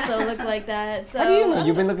Instagram also looked like that. So How do you know?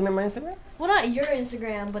 You've been looking at my Instagram? Well, not your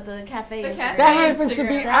Instagram, but the cafe Instagram. That happens to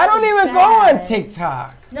be. That I don't was even bad. go on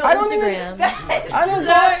TikTok. No, I don't Instagram. I don't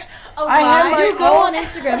go. I have my You go on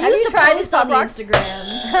Instagram. Have you tried to stop on the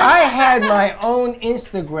Instagram? I had my own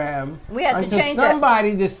Instagram We had to until change it.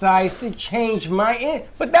 somebody decides to change my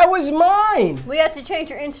but that was mine. We had to change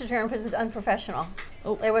your Instagram because it was unprofessional.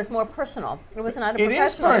 It was more personal. It was not a It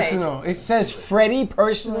professional is personal. It says Freddie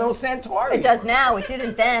Personal Santori. It does now. It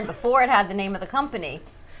didn't then. Before it had the name of the company.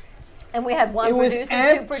 And we had one It was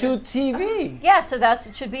producer, two AMP2 TV. Yeah, so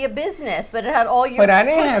it should be a business, but it had all your But I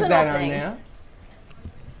didn't have personal that on things. there.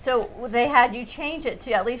 So they had you change it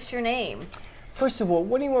to at least your name. First of all,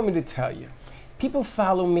 what do you want me to tell you? People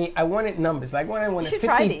follow me. I wanted numbers. Like when I wanted should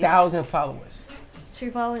try these. 50,000 followers. So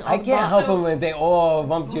you're following all I the can't help bots. them when they all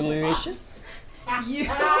vumpulicious.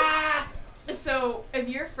 So if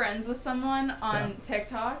you're friends with someone on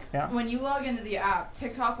TikTok, when you log into the app,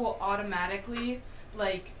 TikTok will automatically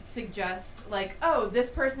suggest oh, this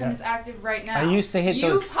person is active right now. I used to hit you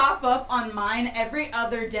those. pop up on mine every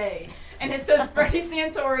other day, and it says Freddie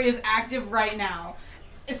Santori is active right now.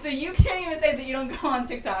 So you can't even say that you don't go on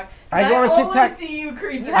TikTok. I go on only TikTok. see you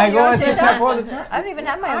creeping. I go on TikTok all the time. I don't even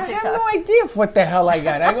have my own I TikTok. have no idea what the hell I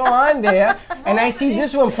got. I go on there and I see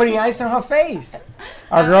this one putting ice on her face.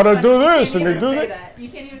 I gotta do this and they do that. You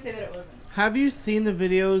can't even say that it wasn't. Have you seen the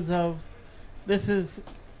videos of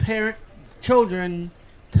children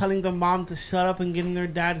telling the mom to shut up and getting their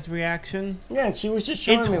dad's reaction? Yeah, she was just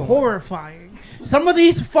showing It's me one. horrifying. Some of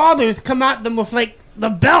these fathers come at them with the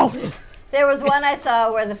belt. There was one I saw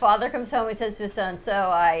where the father comes home and says to his son, so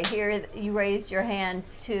I hear that you raised your hand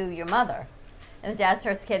to your mother. And the dad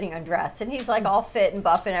starts getting undressed. And he's all fit and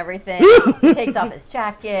buff and everything. He takes off his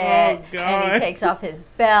jacket. And he takes off his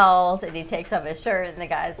belt. And he takes off his shirt. And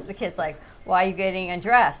the kid's like, why are you getting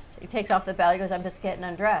undressed? He takes off the belt. He goes, I'm just getting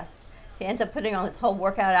undressed. He ends up putting on this whole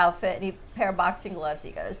workout outfit and a pair of boxing gloves.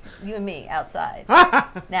 He goes, you and me outside.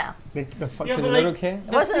 Now. To the little kid?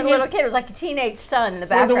 It wasn't a little kid. It was like a teenage son in the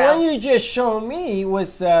Well, background. the one you just showed me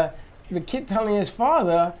was the kid telling his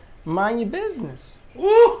father, mind your business. You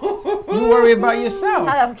worry about yourself.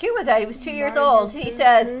 How cute was that? He was 2 years old. He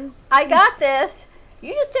says, I got this.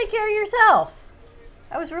 You just take care of yourself.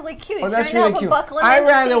 That was really cute. Oh, He's that's trying to really help him cute. buckle him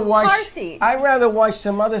in the car seat. I'd rather watch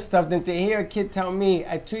some other stuff than to hear a kid tell me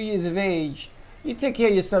at 2 years of age, you take care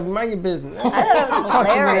of yourself, mind your business. I thought it was Talk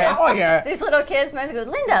to me hilarious. like, oh, yeah. These little kids, man, go,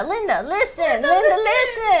 Linda, listen, Linda,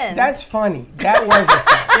 listen. That's funny. That wasn't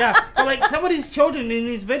funny. Yeah, but some of these children in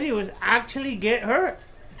these videos actually get hurt.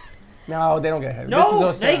 No, they don't get hit. No, this is all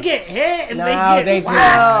they set. get hit and No, they get they do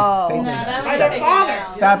whacked. not. They do No, not. that By was their father.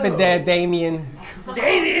 Stop it there, Damien.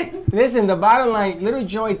 Damien. Listen, the bottom line, little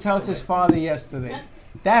Joey tells his father yesterday,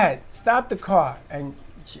 Dad, stop the car. And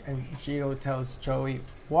Gio tells Joey,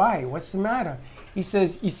 why? What's the matter? He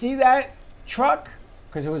says, you see that truck?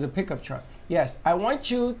 Because it was a pickup truck. Yes, I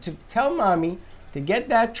want you to tell Mommy to get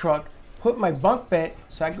that truck, put my bunk bed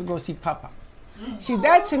so I could go see Papa. See,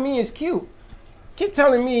 that to me is cute. Kid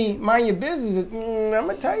telling me, mind your business, I'm going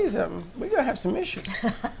to tell you something. We're going to have some issues.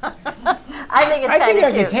 I think it's I kind think of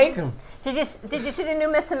I cute. could take him. Did you see the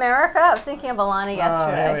new Miss America? I was thinking of Alana yesterday.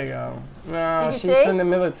 Oh, there we go. No, Did you she's see? from the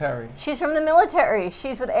military. She's from the military.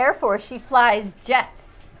 She's with Air Force. She flies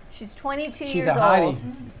jets. She's 22 She's years a hottie.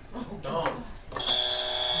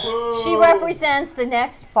 old. She represents the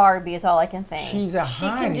next Barbie is all I can think. She's a She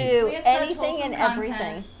can hottie. do We had such anything and wholesome everything.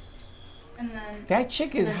 content. And then That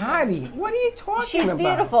chick is hottie. What are you talking She's about?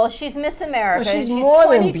 beautiful. She's Miss America. Well, she's more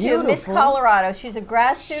than 22, Miss beautiful. Colorado. She's a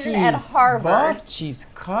grad student at She's Harvard. buffed, she's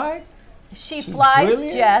cut. She she's flies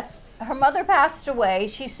brilliant. jets. Her mother passed away.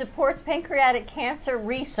 She supports pancreatic cancer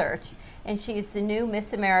research, and she's the new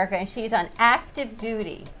Miss America, and she's on active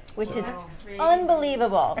duty. which is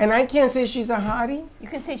unbelievable. And I can't say she's a hottie. You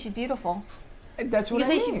can say she's beautiful. That's what You I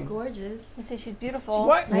say mean. she's gorgeous. You say she's beautiful.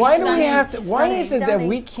 Why do we have to? She's Why stunning. is it that Stunning.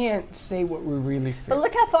 we can't say what we really feel? But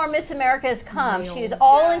look how far Miss America has come. She is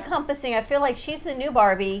all encompassing. I feel like she's the new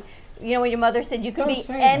Barbie. You know, when your mother said you can Don't be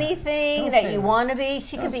say that. anything Don't that say you that. want to be.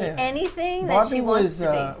 She Don't can be say that. anything that Barbie she wants to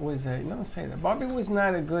don't say that. Barbie was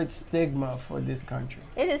not a good stigma for this country.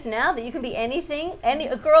 be. It is now that you can be anything.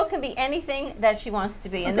 A girl can be anything that she wants to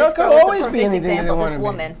be. A And girl this can girl is always the be perfect anything they example. wanna This be.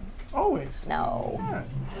 woman. Always. No. Yeah.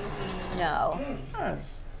 No.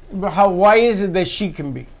 Yes. But why is it that she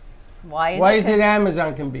can be? Why is it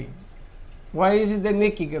Amazon can be? Why is it that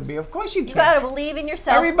Nikki can be? Of course you can. You got to believe in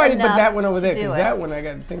yourself. Everybody but enough that one over to there, do because it. that one I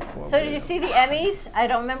got to think for. So did you see the Emmys? I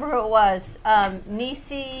don't remember who it was.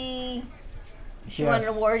 Niecy, she won an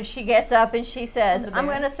Yes. award. She gets up and she says, "I'm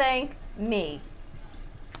going to thank me."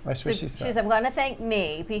 That's what she She said. says, "I'm going to thank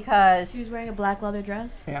me because She was wearing a black leather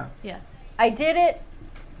dress. Yeah. Yeah. I did it.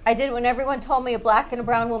 I did it when everyone told me a black and a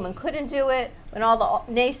brown woman couldn't do it. When all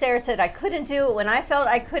the naysayers said I couldn't do it. When I felt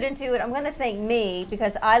I couldn't do it, I'm going to thank me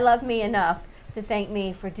because I love me enough to thank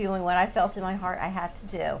me for doing what I felt in my heart I had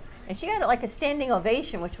to do." And she got like a standing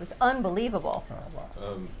ovation, which was unbelievable.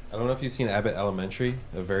 I don't know if you've seen Abbott Elementary,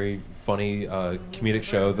 a very funny comedic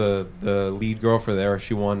show. The lead girl for there,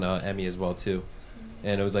 she won Emmy as well too,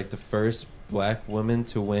 and it was like the first black woman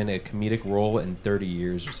to win a comedic role in 30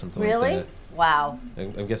 years or something Really? like Wow. that.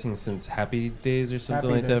 I'm guessing since Happy Days or something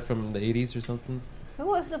Happy like Days. that from the 80s or something. Who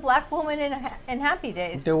was the black woman in Happy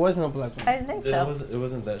Days? There was no black woman. I didn't think so. It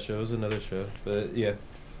wasn't that show. It was another show. But yeah,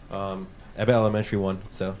 Abbott Elementary won,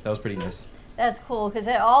 so that was pretty nice. That's cool because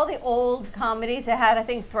all the old comedies that had, I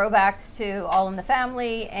think, throwbacks to All in the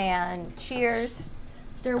Family and Cheers.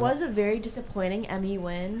 There was a very disappointing Emmy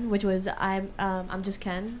win, which was I'm Just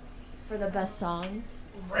Ken for the best song.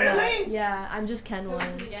 Really? Yeah, I'm Just Ken Who was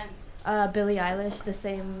won. it against? Billie Eilish, the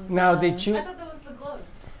same. Now, did you- I thought that was the Globes.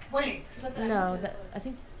 Wait. Is that the No, Emmys? I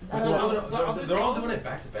think. I don't know. They're all doing it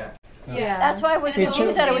back to back. Yeah. That's why I was Did confused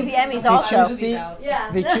you- that it was the Emmys Did also. you see?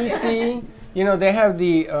 Yeah. Did you see? You know, they have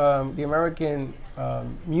the American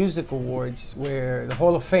Music Awards, where the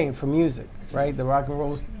Hall of Fame for music, right? The rock and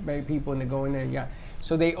roll people, and they go in there. Yeah.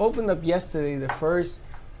 So they opened up yesterday the first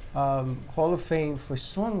Hall of Fame for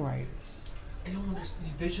songwriters. I don't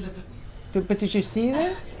understand. They should have. But did you see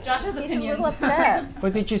this? Josh has He's a opinions. little upset.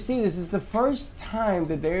 But did you see this? Is the first time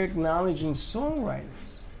that they're acknowledging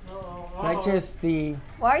songwriters, not just the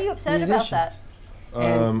Why are you upset musicians. about that?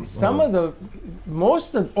 And some of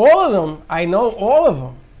all of them, I know all of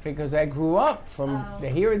them because I grew up from the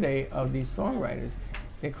heyday of these songwriters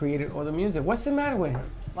that created all the music. What's the matter with him?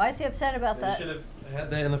 Why is he upset about They that? should have had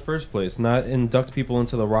that in the first place, not induct people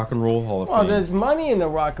into the Rock and Roll Hall of Well, Fame. there's money in the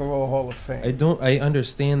Rock and Roll Hall of Fame. I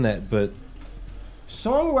understand that, but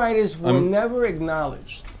Songwriters were never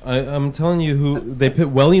acknowledged. I'm telling you who they put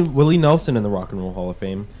Willie Nelson in the Rock and Roll Hall of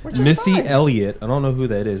Fame. Which is Missy fine. Elliott, I don't know who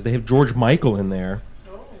that is. They have George Michael in there.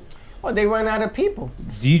 Well, they ran out of people.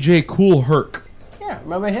 DJ Kool Herc. Yeah,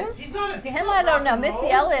 remember him? Him, I don't know. Missy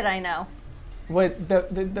Elliott, I know. What the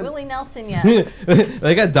Willie Nelson, yeah.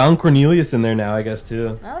 They got Don Cornelius in there now, I guess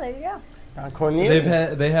too. Oh, there you go.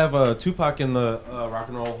 Cornelius. They have Tupac in the Rock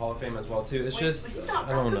and Roll Hall of Fame as well too. It's just I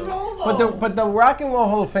don't know. But the Rock and Roll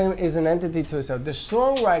Hall of Fame is an entity to itself. The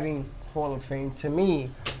Songwriting Hall of Fame, to me,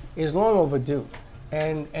 is long overdue,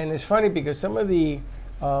 and it's funny because some of the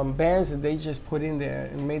bands that they just put in there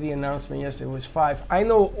and made the announcement yesterday was 5. I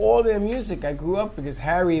know all their music. I grew up because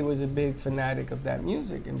Harry was a big fanatic of that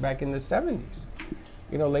music, and back in the 70s,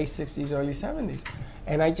 late 60s, early 70s.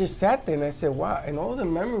 And I just sat there and I said, wow, and all the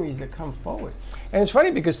memories that come forward. And it's funny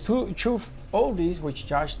because True Oldies, which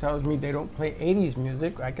Josh tells me they don't play 80s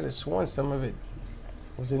music, I could have sworn some of it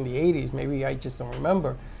was in the 80s, maybe I just don't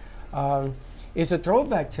remember, it's a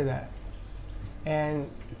throwback to that. And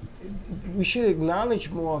we should acknowledge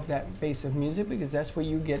more of that base of music because that's where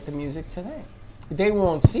you get the music today. They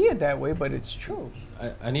won't see it that way, but it's true.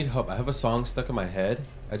 I need help. I have a song stuck in my head.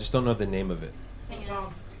 I just don't know the name of it.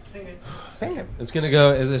 Sing it. It's gonna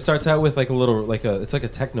go. It starts out with like a little, it's like a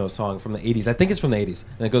techno song from the '80s. I think it's from the '80s,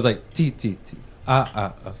 and it goes like T T T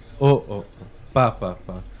ah oh oh ba ba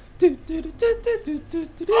ba.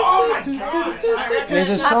 There's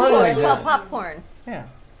a song like It's called that. Popcorn. Yeah.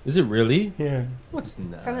 Is it really? Yeah. What's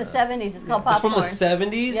that? From the 70s. It's called It's from Popcorn. the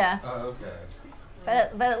 '70s. Yeah. Oh, okay.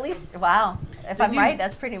 But at least, wow. If I'm right,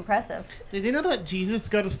 that's pretty impressive. Did you know that Jesus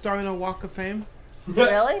got a star in the Walk of Fame?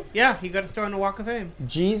 Really? Yeah, he got a star in the Walk of Fame.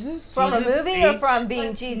 Jesus? From Jesus a movie or H- from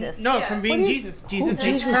being Jesus? No, Yeah. from being What do you- Jesus. Jesus who?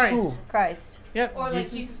 H. Jesus Christ. who? Christ. Yep. Or like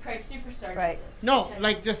Jesus. Jesus Christ Superstar Right. Jesus. No,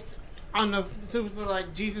 like just on the so it was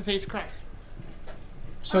like Jesus H. Christ.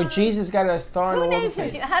 So Jesus got a star Who in the Walk names of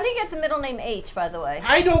him? Fame. How do you get the middle name H, by the way?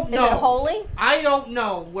 I don't know. Is it holy? I don't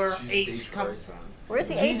know where Jesus H comes from. Where's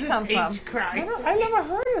the Jesus H come from? H Christ. I never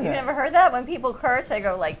heard of You that. never heard that? When people curse, they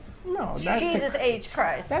go like, No, that's Jesus H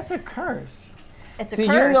Christ. That's a curse. It's a Did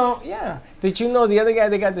curse. you know? Yeah. Did you know the other guy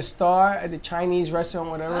that got the star at the Chinese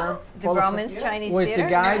restaurant, whatever? The Grauman's Chinese was Theater? the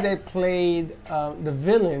guy that played the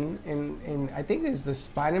villain in I think it's the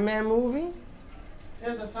Spider-Man movie.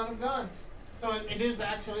 Yeah, the Son of God. So it is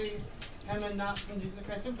actually him and not from Jesus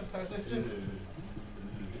Christ Superstars. It's just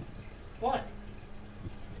what?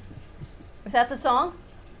 Was that the song?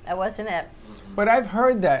 That wasn't it. But I've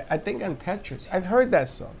heard that. I think on Tetris. I've heard that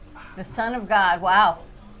song. The Son of God. Wow.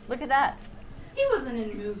 Look at that. He wasn't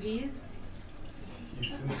in movies.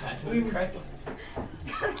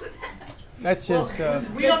 That's just.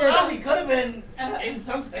 We don't know. He could have been in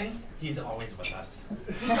something. He's always with us.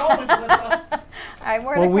 He's always with us. All right,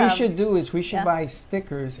 more What to we come. should do is we should Yeah. buy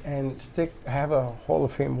stickers and have a Hall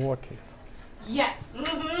of Fame walk here. Yes.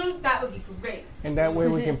 That would be great. And that way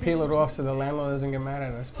we can peel it off so the landlord doesn't get mad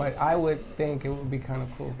at us. But I would think it would be kind of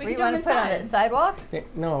cool. We want to put it on the sidewalk?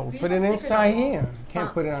 No, We put have it stickers inside on the wall. here. Can't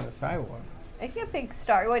Huh. put it on the sidewalk. I get big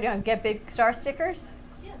star. What do you want? Get big star stickers?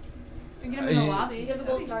 We can get them in the Uh, lobby. Give a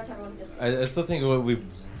gold star to everyone. I still think what would be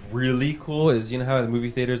really cool is, you know how at the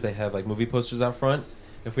movie theaters they have like movie posters out front?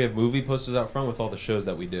 If we have movie posters out front with all the shows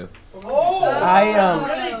that we do. Oh,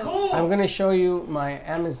 I cool. I'm gonna show you my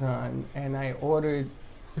Amazon, and I ordered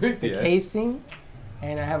the Yeah. casing,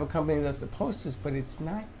 and I have a company that does the posters, but it's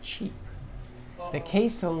not cheap. The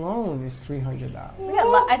case alone is $300.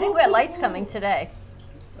 I think we had lights coming today.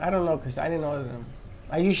 I don't know because I didn't order them.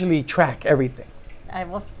 I usually track everything.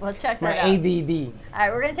 We'll check My that out. ADD. All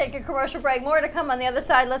right, we're going to take a commercial break. More to come on the other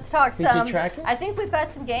side. Let's talk Did you some. track it? I think we've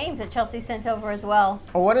got some games that Chelsea sent over as well.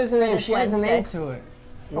 Oh, what is the name? this She has a name Wednesday. to it.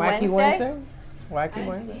 For Wacky Wednesday? Wednesday? Wacky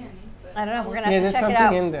Wednesday? I don't know. We're going to Yeah, have there's to check it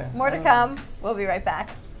something out. in there. More to come. We'll be right back.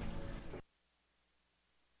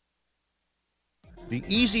 The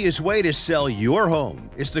easiest way to sell your home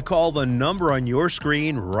is to call the number on your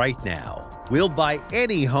screen right now. We'll buy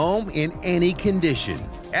any home in any condition.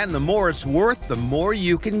 And the more it's worth, the more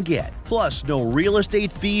you can get. Plus, no real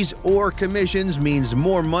estate fees or commissions means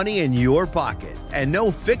more money in your pocket. And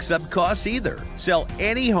no fix-up costs either. Sell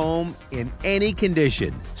any home in any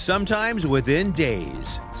condition, sometimes within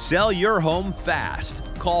days. Sell your home fast.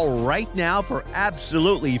 Call right now for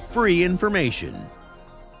absolutely free information.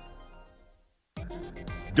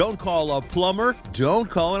 Don't call a plumber. Don't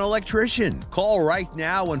call an electrician. Call right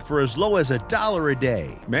now and for as low as $1 a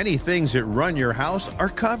day. Many things that run your house are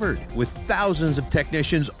covered with thousands of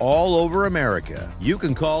technicians all over America. You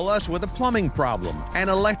can call us with a plumbing problem, an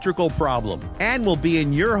electrical problem, and we'll be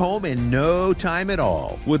in your home in no time at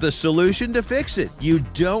all with a solution to fix it. You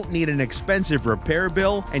don't need an expensive repair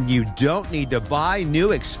bill and you don't need to buy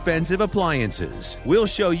new expensive appliances. We'll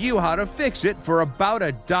show you how to fix it for about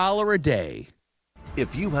 $1 a day.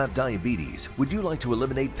 If you have diabetes, would you like to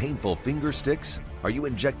eliminate painful finger sticks? Are you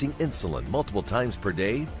injecting insulin multiple times per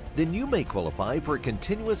day? Then you may qualify for a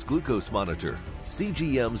continuous glucose monitor.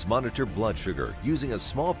 CGMs monitor blood sugar using a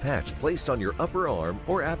small patch placed on your upper arm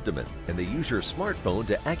or abdomen, and they use your smartphone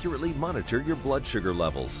to accurately monitor your blood sugar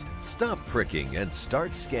levels. Stop pricking and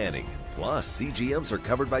start scanning. Plus, CGMs are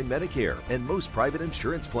covered by Medicare and most private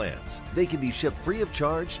insurance plans. They can be shipped free of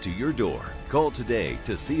charge to your door. Call today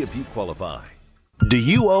to see if you qualify. Do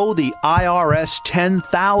you owe the IRS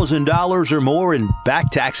 $10,000 or more in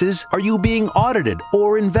back taxes? Are you being audited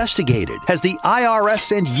or investigated? Has the IRS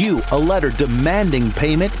sent you a letter demanding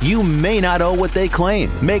payment? You may not owe what they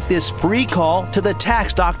claim. Make this free call to the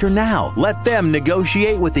tax doctor now. Let them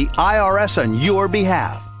negotiate with the IRS on your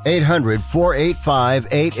behalf.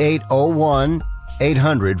 800-485-8801.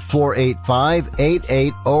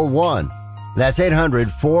 800-485-8801. That's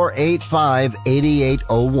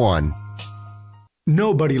 800-485-8801.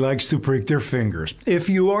 Nobody likes to prick their fingers. If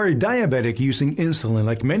you are a diabetic using insulin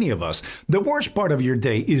like many of us, the worst part of your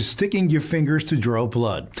day is sticking your fingers to draw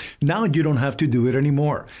blood. Now you don't have to do it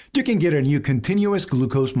anymore. You can get a new continuous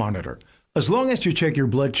glucose monitor. As long as you check your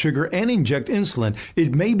blood sugar and inject insulin,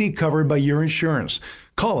 it may be covered by your insurance.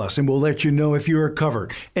 Call us and we'll let you know if you are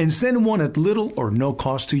covered and send one at little or no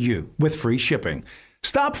cost to you with free shipping.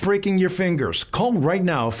 Stop freaking your fingers. Call right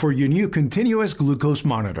now for your new continuous glucose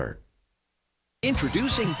monitor.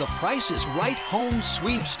 Introducing the Price is Right Home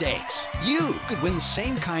Sweepstakes. You could win the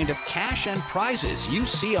same kind of cash and prizes you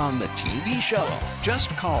see on the TV show. Just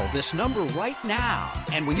call this number right now.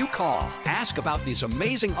 And when you call, ask about these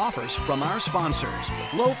amazing offers from our sponsors.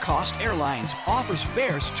 Low Cost Airlines offers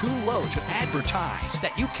fares too low to advertise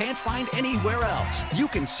that you can't find anywhere else. You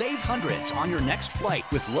can save hundreds on your next flight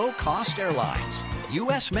with Low Cost Airlines.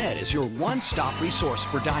 US Med is your one-stop resource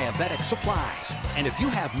for diabetic supplies. And if you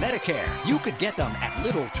have Medicare, you could get them at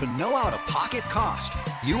little to no out-of-pocket cost.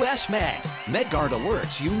 US Med. MedGuard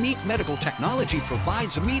Alert's unique medical technology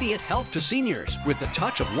provides immediate help to seniors with the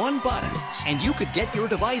touch of one button. And you could get your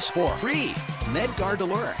device for free. MedGuard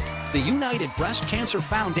Alert. The United Breast Cancer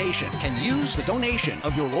Foundation can use the donation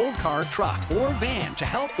of your old car, truck, or van to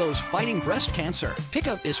help those fighting breast cancer.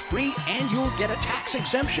 Pickup is free and you'll get a tax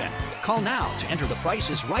exemption. Call now to enter the Price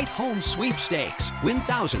is Right Home Sweepstakes. Win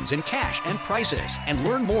thousands in cash and prizes and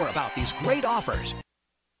learn more about these great offers.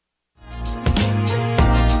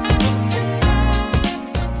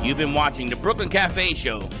 You've been watching the Brooklyn Cafe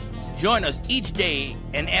Show. Join us each day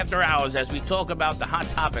and after hours as we talk about the hot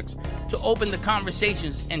topics to open the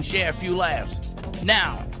conversations and share a few laughs.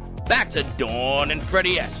 Now, back to Dawn and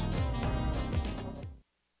Freddie S.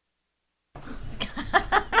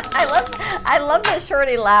 I love that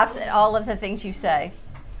Shorty laughs at all of the things you say.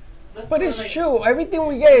 But it's true. Everything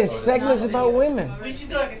we get is segments about women. We should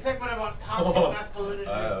do like a segment about toxic masculinity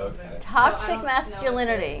or something. Toxic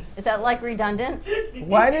masculinity. Is that like redundant?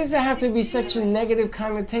 Why does it have to be such a negative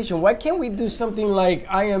connotation? Why can't we do something like,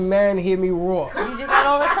 I am man, hear me roar? You do that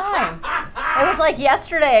all the time. It was like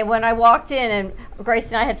yesterday when I walked in and Grace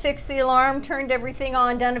and I had fixed the alarm, turned everything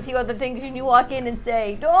on, done a few other things, and you walk in and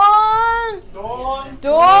say, Dawn! Dawn!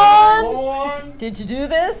 Dawn! Dawn! Did you do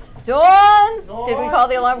this? Dawn! Dawn! Did we call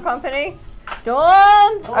the alarm company?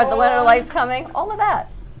 Dawn! Are the letter lights coming? All of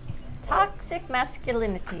that. Toxic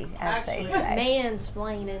masculinity, as they say.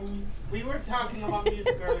 Mansplaining. We were talking about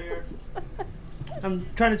music earlier. I'm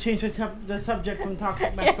trying to change the subject from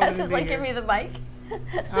toxic masculinity. Yes, it's like, give me the mic.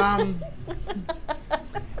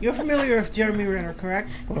 You're familiar with Jeremy Renner, correct?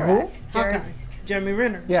 Who? Hawkeye. Jeremy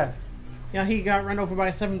Renner. Yes. Yeah, he got run over by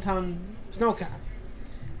a 7-ton snowcat.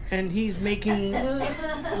 And he's making...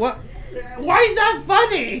 What? Why is that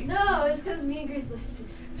funny? No, it's because me and Grace listened.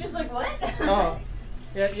 Just like, what? Oh.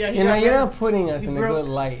 Yeah, You know, you're not putting us in a good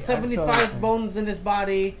light. 75 bones in his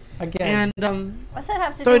body. Again. And, what's that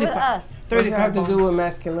have to do with us? What does it have to do with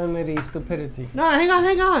masculinity, stupidity? No,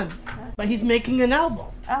 hang on. But he's making an album.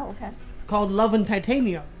 Oh, okay. Called Love and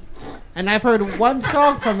Titanium. And I've heard one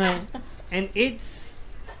song from it, and it's...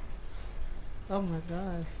 Oh my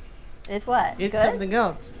gosh. It's what? It's good? something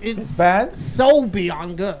else. It's bad? So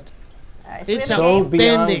beyond good. Right, so it's so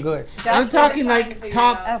beyond outstanding. good. I'm talking like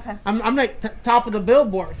top. Okay. I'm like top of the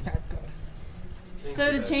billboards type good.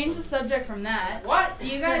 So to change the subject from that, what? Do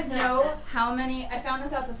you guys know how many? I found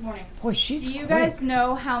this out this morning. Boy, she's Do you quick. guys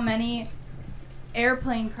know how many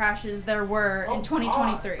airplane crashes there were in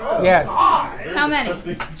 2023? Yes. How many?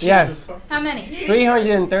 Yes. How many?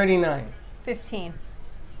 339. 15.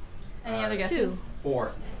 Any other guesses?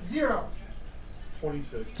 4. 0.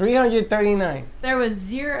 26. 339. There was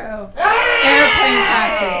 0 airplane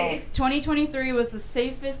crashes. 2023 was the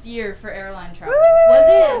safest year for airline travel. Was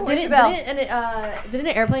it? Where's the bell? Didn't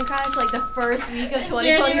an airplane crash like the first week of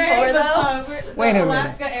 2024 though? Wait a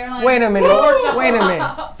Alaska minute. Airlines. Wait a minute. Wait a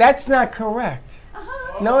minute. That's not correct.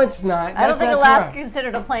 No, it's not. I don't That's think not Alaska correct.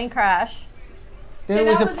 considered a plane crash. There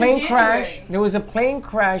was a plane crash. There was a plane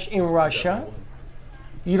crash in Russia.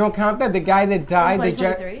 You don't count that? The guy that died.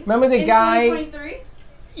 Remember the guy? 2023?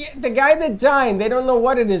 Yeah, the guy that died. They don't know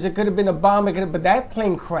what it is. It could have been a bomb. It could have, but that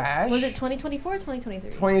plane crashed. Was it 2024 or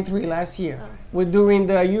 2023? 23 last year. We're doing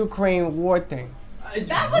the Ukraine war thing.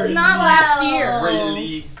 That was not last year.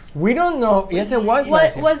 Really? We don't know. Yes, it was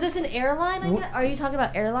last year. Was this an airline? Are you talking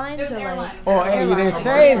about airlines? It was or airline. Oh, hey, you didn't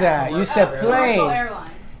say that. You said Commercial planes.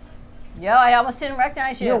 airlines. Yo, I almost didn't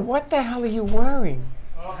recognize you. Yo, what the hell are you wearing?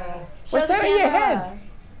 What's that in your head?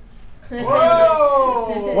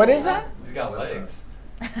 Whoa! What is that? He's got legs.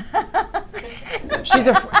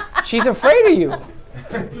 She's afraid of you.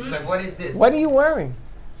 She's like, what is this? What are you wearing?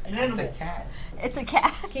 It's a cat. It's a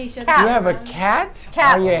cat. Okay, You have a cat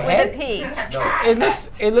on your head? With a P. No.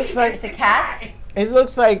 It looks like It's a cat. It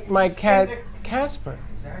looks like my cat Casper.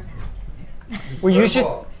 Well,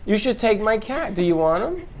 you should take my cat. Do you want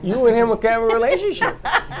him? You and him will have a relationship.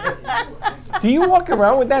 Do you walk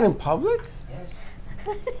around with that in public? Yes.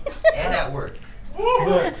 And at work.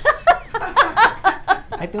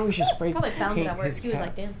 I think we should spray Probably found it paint at work. his He was cat.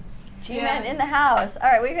 like, damn. G-Man in the house. All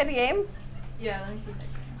right, we got a game? Yeah, let me see.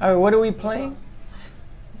 All right, what are we playing?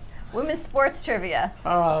 Women's sports trivia.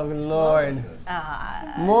 Oh, Lord.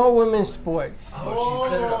 More women's sports. Oh, she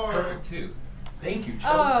set it up perfect too. Thank you,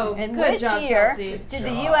 Chelsea. Oh, In good which job, year Chelsea. did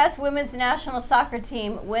the U.S. women's national soccer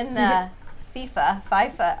team win the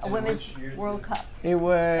FIFA Women's World Cup? It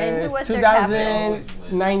And who was was their captain?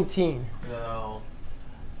 2019. No.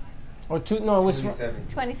 Or no, it was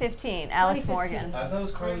 2015. Alex Morgan. I thought it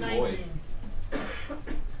was Carly Lloyd.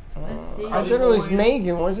 Let's see. I thought it was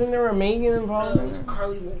Megan. Wasn't there a Megan involved in it?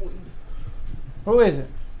 Carly Lloyd. Who is it?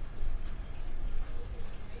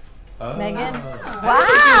 Megan?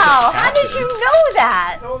 Wow! How did you know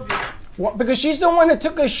that? What? Because she's the one that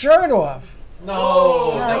took her shirt off.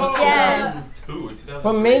 No, that was again. 2002.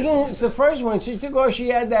 But Megan's the first one. She took off. She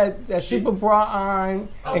had that super bra on,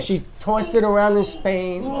 and she tossed it around in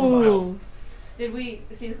Spain. Ooh. Did we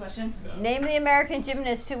see the question? Name the American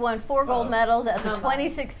gymnast who won 4 gold medals at the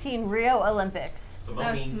 2016 Rio Olympics.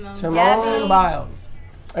 Simone Biles.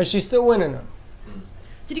 And she's still winning them.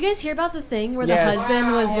 Did you guys hear about the thing where Yes. the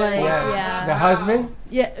husband was like, Yes. yeah. The husband?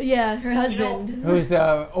 Yeah, her husband. Who's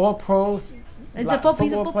all pros. He's a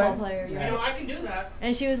football player. You Yeah. know, I can do that.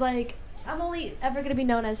 And she was like, I'm only ever gonna be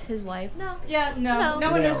known as his wife. No. Yeah, no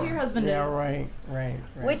one knows who your husband Yeah, is. right.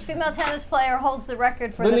 Which female tennis player holds the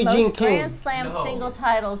record for Billie the Jean most King. Grand Slam single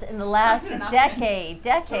titles in the last decade?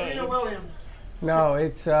 Serena Williams. No,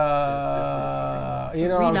 it's you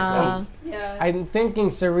know, Serena. I'm thinking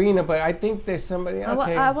Serena, but I think there's somebody.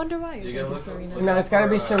 Okay. I wonder why you're thinking Serena. No, it's got to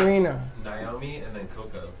be Serena. Naomi and then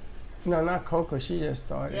Coco. No, not Coco. She just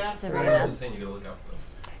started. Yeah, Serena. I'm just saying you gotta look out for them.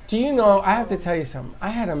 Do you know? I have to tell you something. I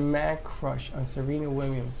had a mad crush on Serena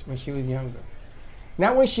Williams when she was younger.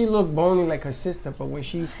 Not when she looked bony like her sister, but when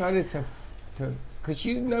she started to, cause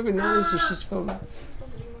you never noticed that she's filled out.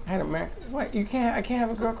 I had a mad. What? You can't? I can't have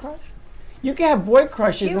a girl crush. You can have boy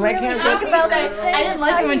crushes, and I can't think about these things. I didn't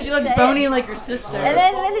like it when she looked bony like her sister. And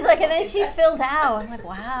then he's like, and then she filled out. I'm like,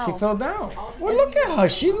 wow. She filled out. Well, look at her.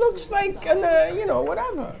 She looks like,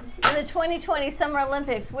 whatever. In the 2020 Summer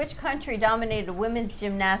Olympics, which country dominated women's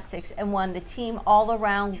gymnastics and won the team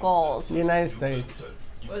all-around goals? The United States.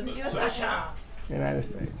 Was it USA? United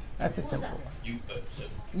States. That's a simple one.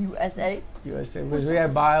 USA? USA. Because we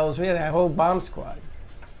had Biles. We had that whole bomb squad.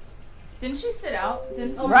 Didn't she sit out?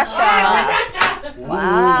 Didn't Russia.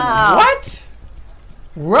 Wow. What?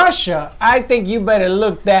 Russia? I think you better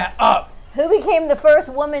look that up. Who became the first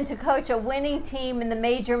woman to coach a winning team in the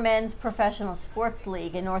major men's professional sports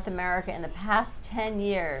league in North America in the past 10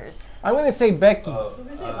 years? I'm going to say Becky. No, I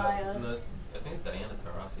think it's Diana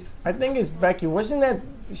Taurasi. I think it's Becky. Wasn't that,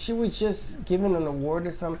 she was just given an award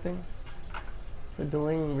or something for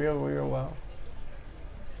doing real well?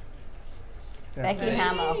 Becky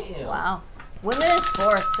Hamo. Wow. Women in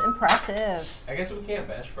sports. Impressive. I guess we can't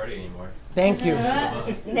bash Freddie anymore. Thank you.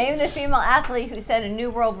 Name the female athlete who set a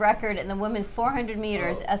new world record in the women's 400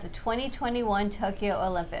 meters at the 2021 Tokyo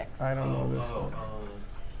Olympics. I don't know this one.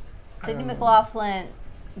 Sydney McLaughlin,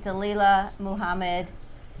 Dalila Muhammad,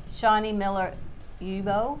 Shawnee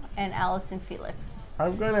Miller-Ubo, and Allison Felix.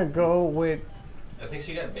 I'm going to go with... I think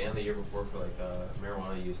she got banned the year before for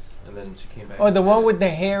marijuana use, and then she came back. Oh, the one with the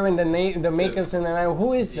hair and the makeups and the name.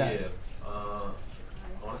 Who is that? Yeah. I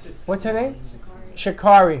want to say What's her name?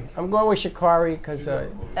 Sha'Carri. I'm going with Sha'Carri because...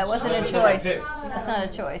 that wasn't a choice. That's not a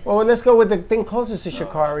choice. Well, let's go with the thing closest to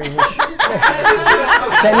Sha'Carri.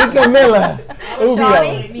 Shanika Miller.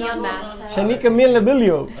 Ubio. Shanika Miller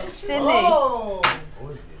Bilio. Sydney.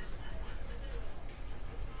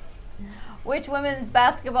 Which women's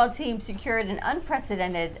basketball team secured an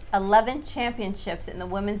unprecedented 11 championships in the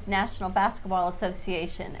Women's National Basketball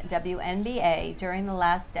Association, WNBA, during the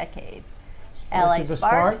last decade? LA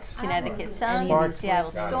Sparks, Connecticut Sun, Seattle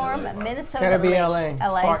Storm, Minnesota Gotta be Lynx. LA.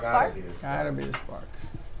 LA Sparks. Gotta be the Sparks.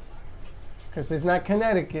 Because it's not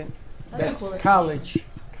Connecticut. That's That's college.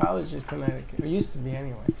 College is Connecticut. It used to be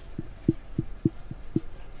anyway.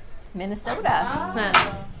 Minnesota.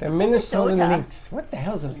 The Minnesota Lynx. What the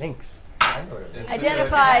hell's a Lynx?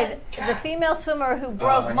 Identified the female swimmer who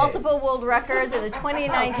broke multiple world records in the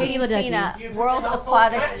 2019 FINA World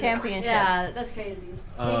Aquatics Championships. Yeah, that's crazy.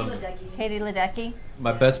 Katie Ledecky.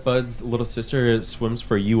 My best bud's little sister swims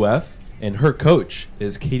for UF, and her coach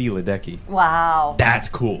is Katie Ledecky. Wow. That's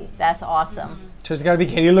cool. That's awesome. So it's got to be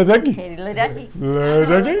Katie Ledecky. Katie Ledecky. I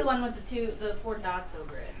like the one with the 4 dots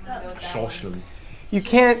over it. You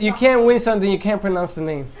can't win something you can't pronounce the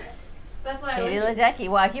name. That's why Katie I like Ledecky.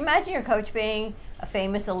 Wow, can you imagine your coach being a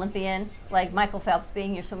famous Olympian, like Michael Phelps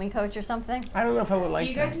being your swimming coach or something? I don't know if I would like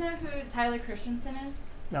Do you guys know who Tyler Christensen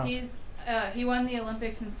is? No. He won the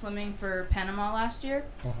Olympics in swimming for Panama last year.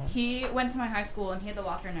 He went to my high school and he had the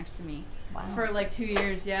locker next to me for like 2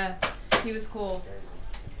 years. Yeah, he was cool.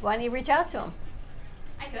 Why don't you reach out to him?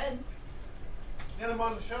 I could. Get him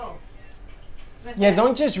on the show. Yeah,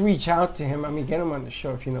 don't just reach out to him. I mean, get him on the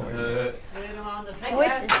show if you know what you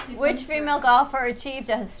mean. Which female golfer achieved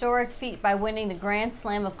a historic feat by winning the Grand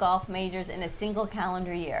Slam of golf majors in a single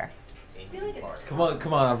calendar year? Come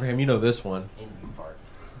on, Abraham. You know this one.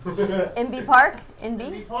 Inbee Park?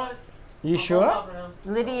 Inbee? You sure?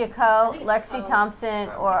 Lydia Ko, Lexi Thompson,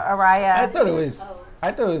 or Araya? I thought it was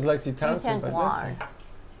Lexi Thompson, but listen.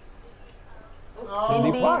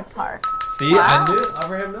 Inbee Park. See, I knew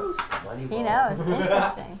Abraham knows. He knows.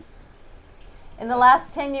 Interesting. In the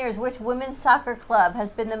last 10 years, which women's soccer club has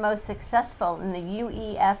been the most successful in the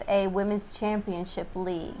UEFA Women's Championship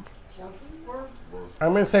League?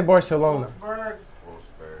 I'm going to say Barcelona.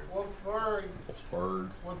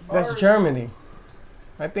 That's Germany.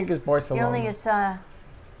 I think it's Barcelona. You don't think it's, I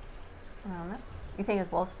don't know. You think it's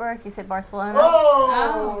Wolfsburg? You said Barcelona?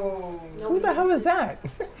 Oh! Who the hell is that?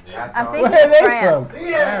 I'm thinking Where are it's they France. from?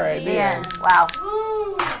 All right, The end. Wow.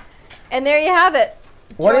 And there you have it.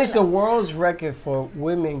 What Join is the us. world's record for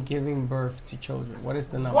women giving birth to children? What is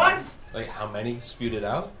the number? What? Like how many spewed it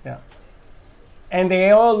out? Yeah. And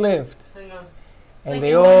they all lived. Hang on. And Like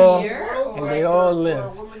they in all one year? and they all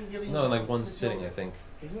lived. No, in like one sitting, I think.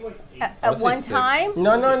 At one time?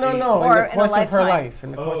 No. Or In the course of her lifetime? life.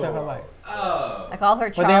 In the course of her life. Oh. Like all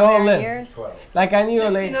her But they all childbearing lived. years? Like I knew a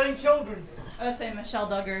lady. 69 children. I would say Michelle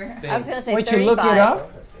Duggar. I was going to say Wait, 35. you look it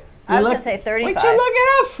up? I was You going look- to say 35. What you look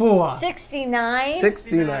it up for? 69?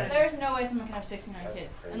 69. There's no way someone can have 69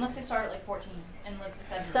 kids unless they start at like 14 and live to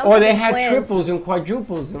 70. Some Or could they be had twins. triples and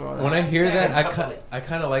quadruples and all that. When I hear that, I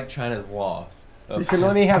kind of like China's law. You can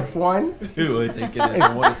only have one? Two, I think it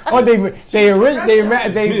is. One, Oh, they grew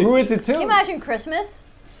it to two. Can you imagine Christmas?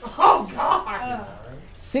 Oh, God.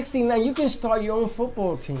 69. You can start your own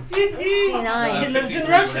football team. 69. She lives in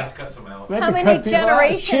Russia. We have How to many cut people out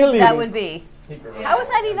as generations that cheerleaders. would be? How is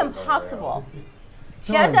that even possible?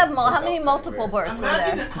 She had to have how many multiple births were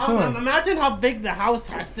there? Imagine how big the house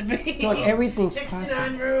has to be. Dog, everything's 69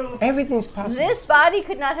 possible. rooms. Everything's possible. This body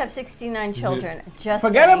could not have 69 children. Just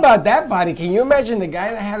Forget saying. about that body. Can you imagine the guy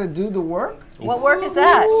that had to do the work? What work is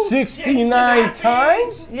that? 69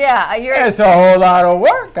 times? Yeah, you're. That's a whole lot of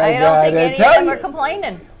work. I don't think any of tell them you. are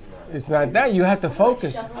complaining. It's not that. You have to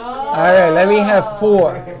focus. All right, let me have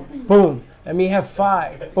 4. Boom. Let me have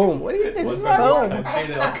 5. Boom. What do you think? Boom. They all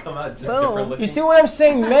come out just different looking. You see what I'm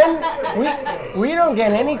saying? Men, we don't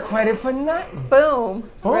get any credit for nothing. Boom.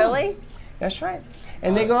 Boom. Really? That's right.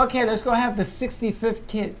 And they go, okay, let's go have the 65th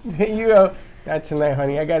kid. You go, not tonight,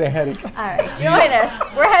 honey. I got a headache. All right, join us.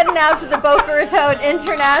 We're heading out to the Boca Raton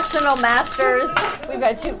International Masters. We've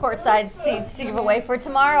got 2 courtside seats to give away for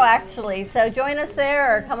tomorrow, actually. So join us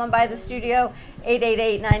there or come on by the studio,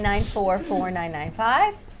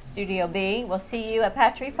 888-994-4995. Studio B. We'll see you at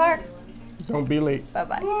Patry Park. Don't be late.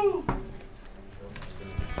 Bye-bye.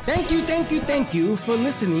 Thank you for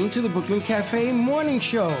listening to the Brooklyn Cafe Morning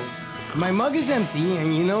Show. My mug is empty,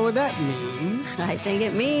 and you know what that means. I think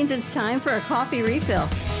it means it's time for a coffee refill.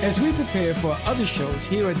 As we prepare for other shows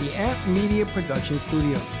here at the Amp Media Production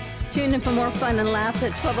Studios. Tune in for more fun and laughs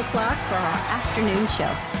at 12 o'clock for our afternoon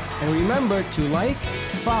show. And remember to like,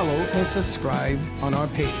 follow, and subscribe on our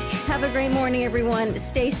page. Have a great morning, everyone.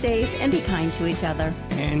 Stay safe and be kind to each other.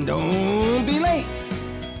 And don't be late.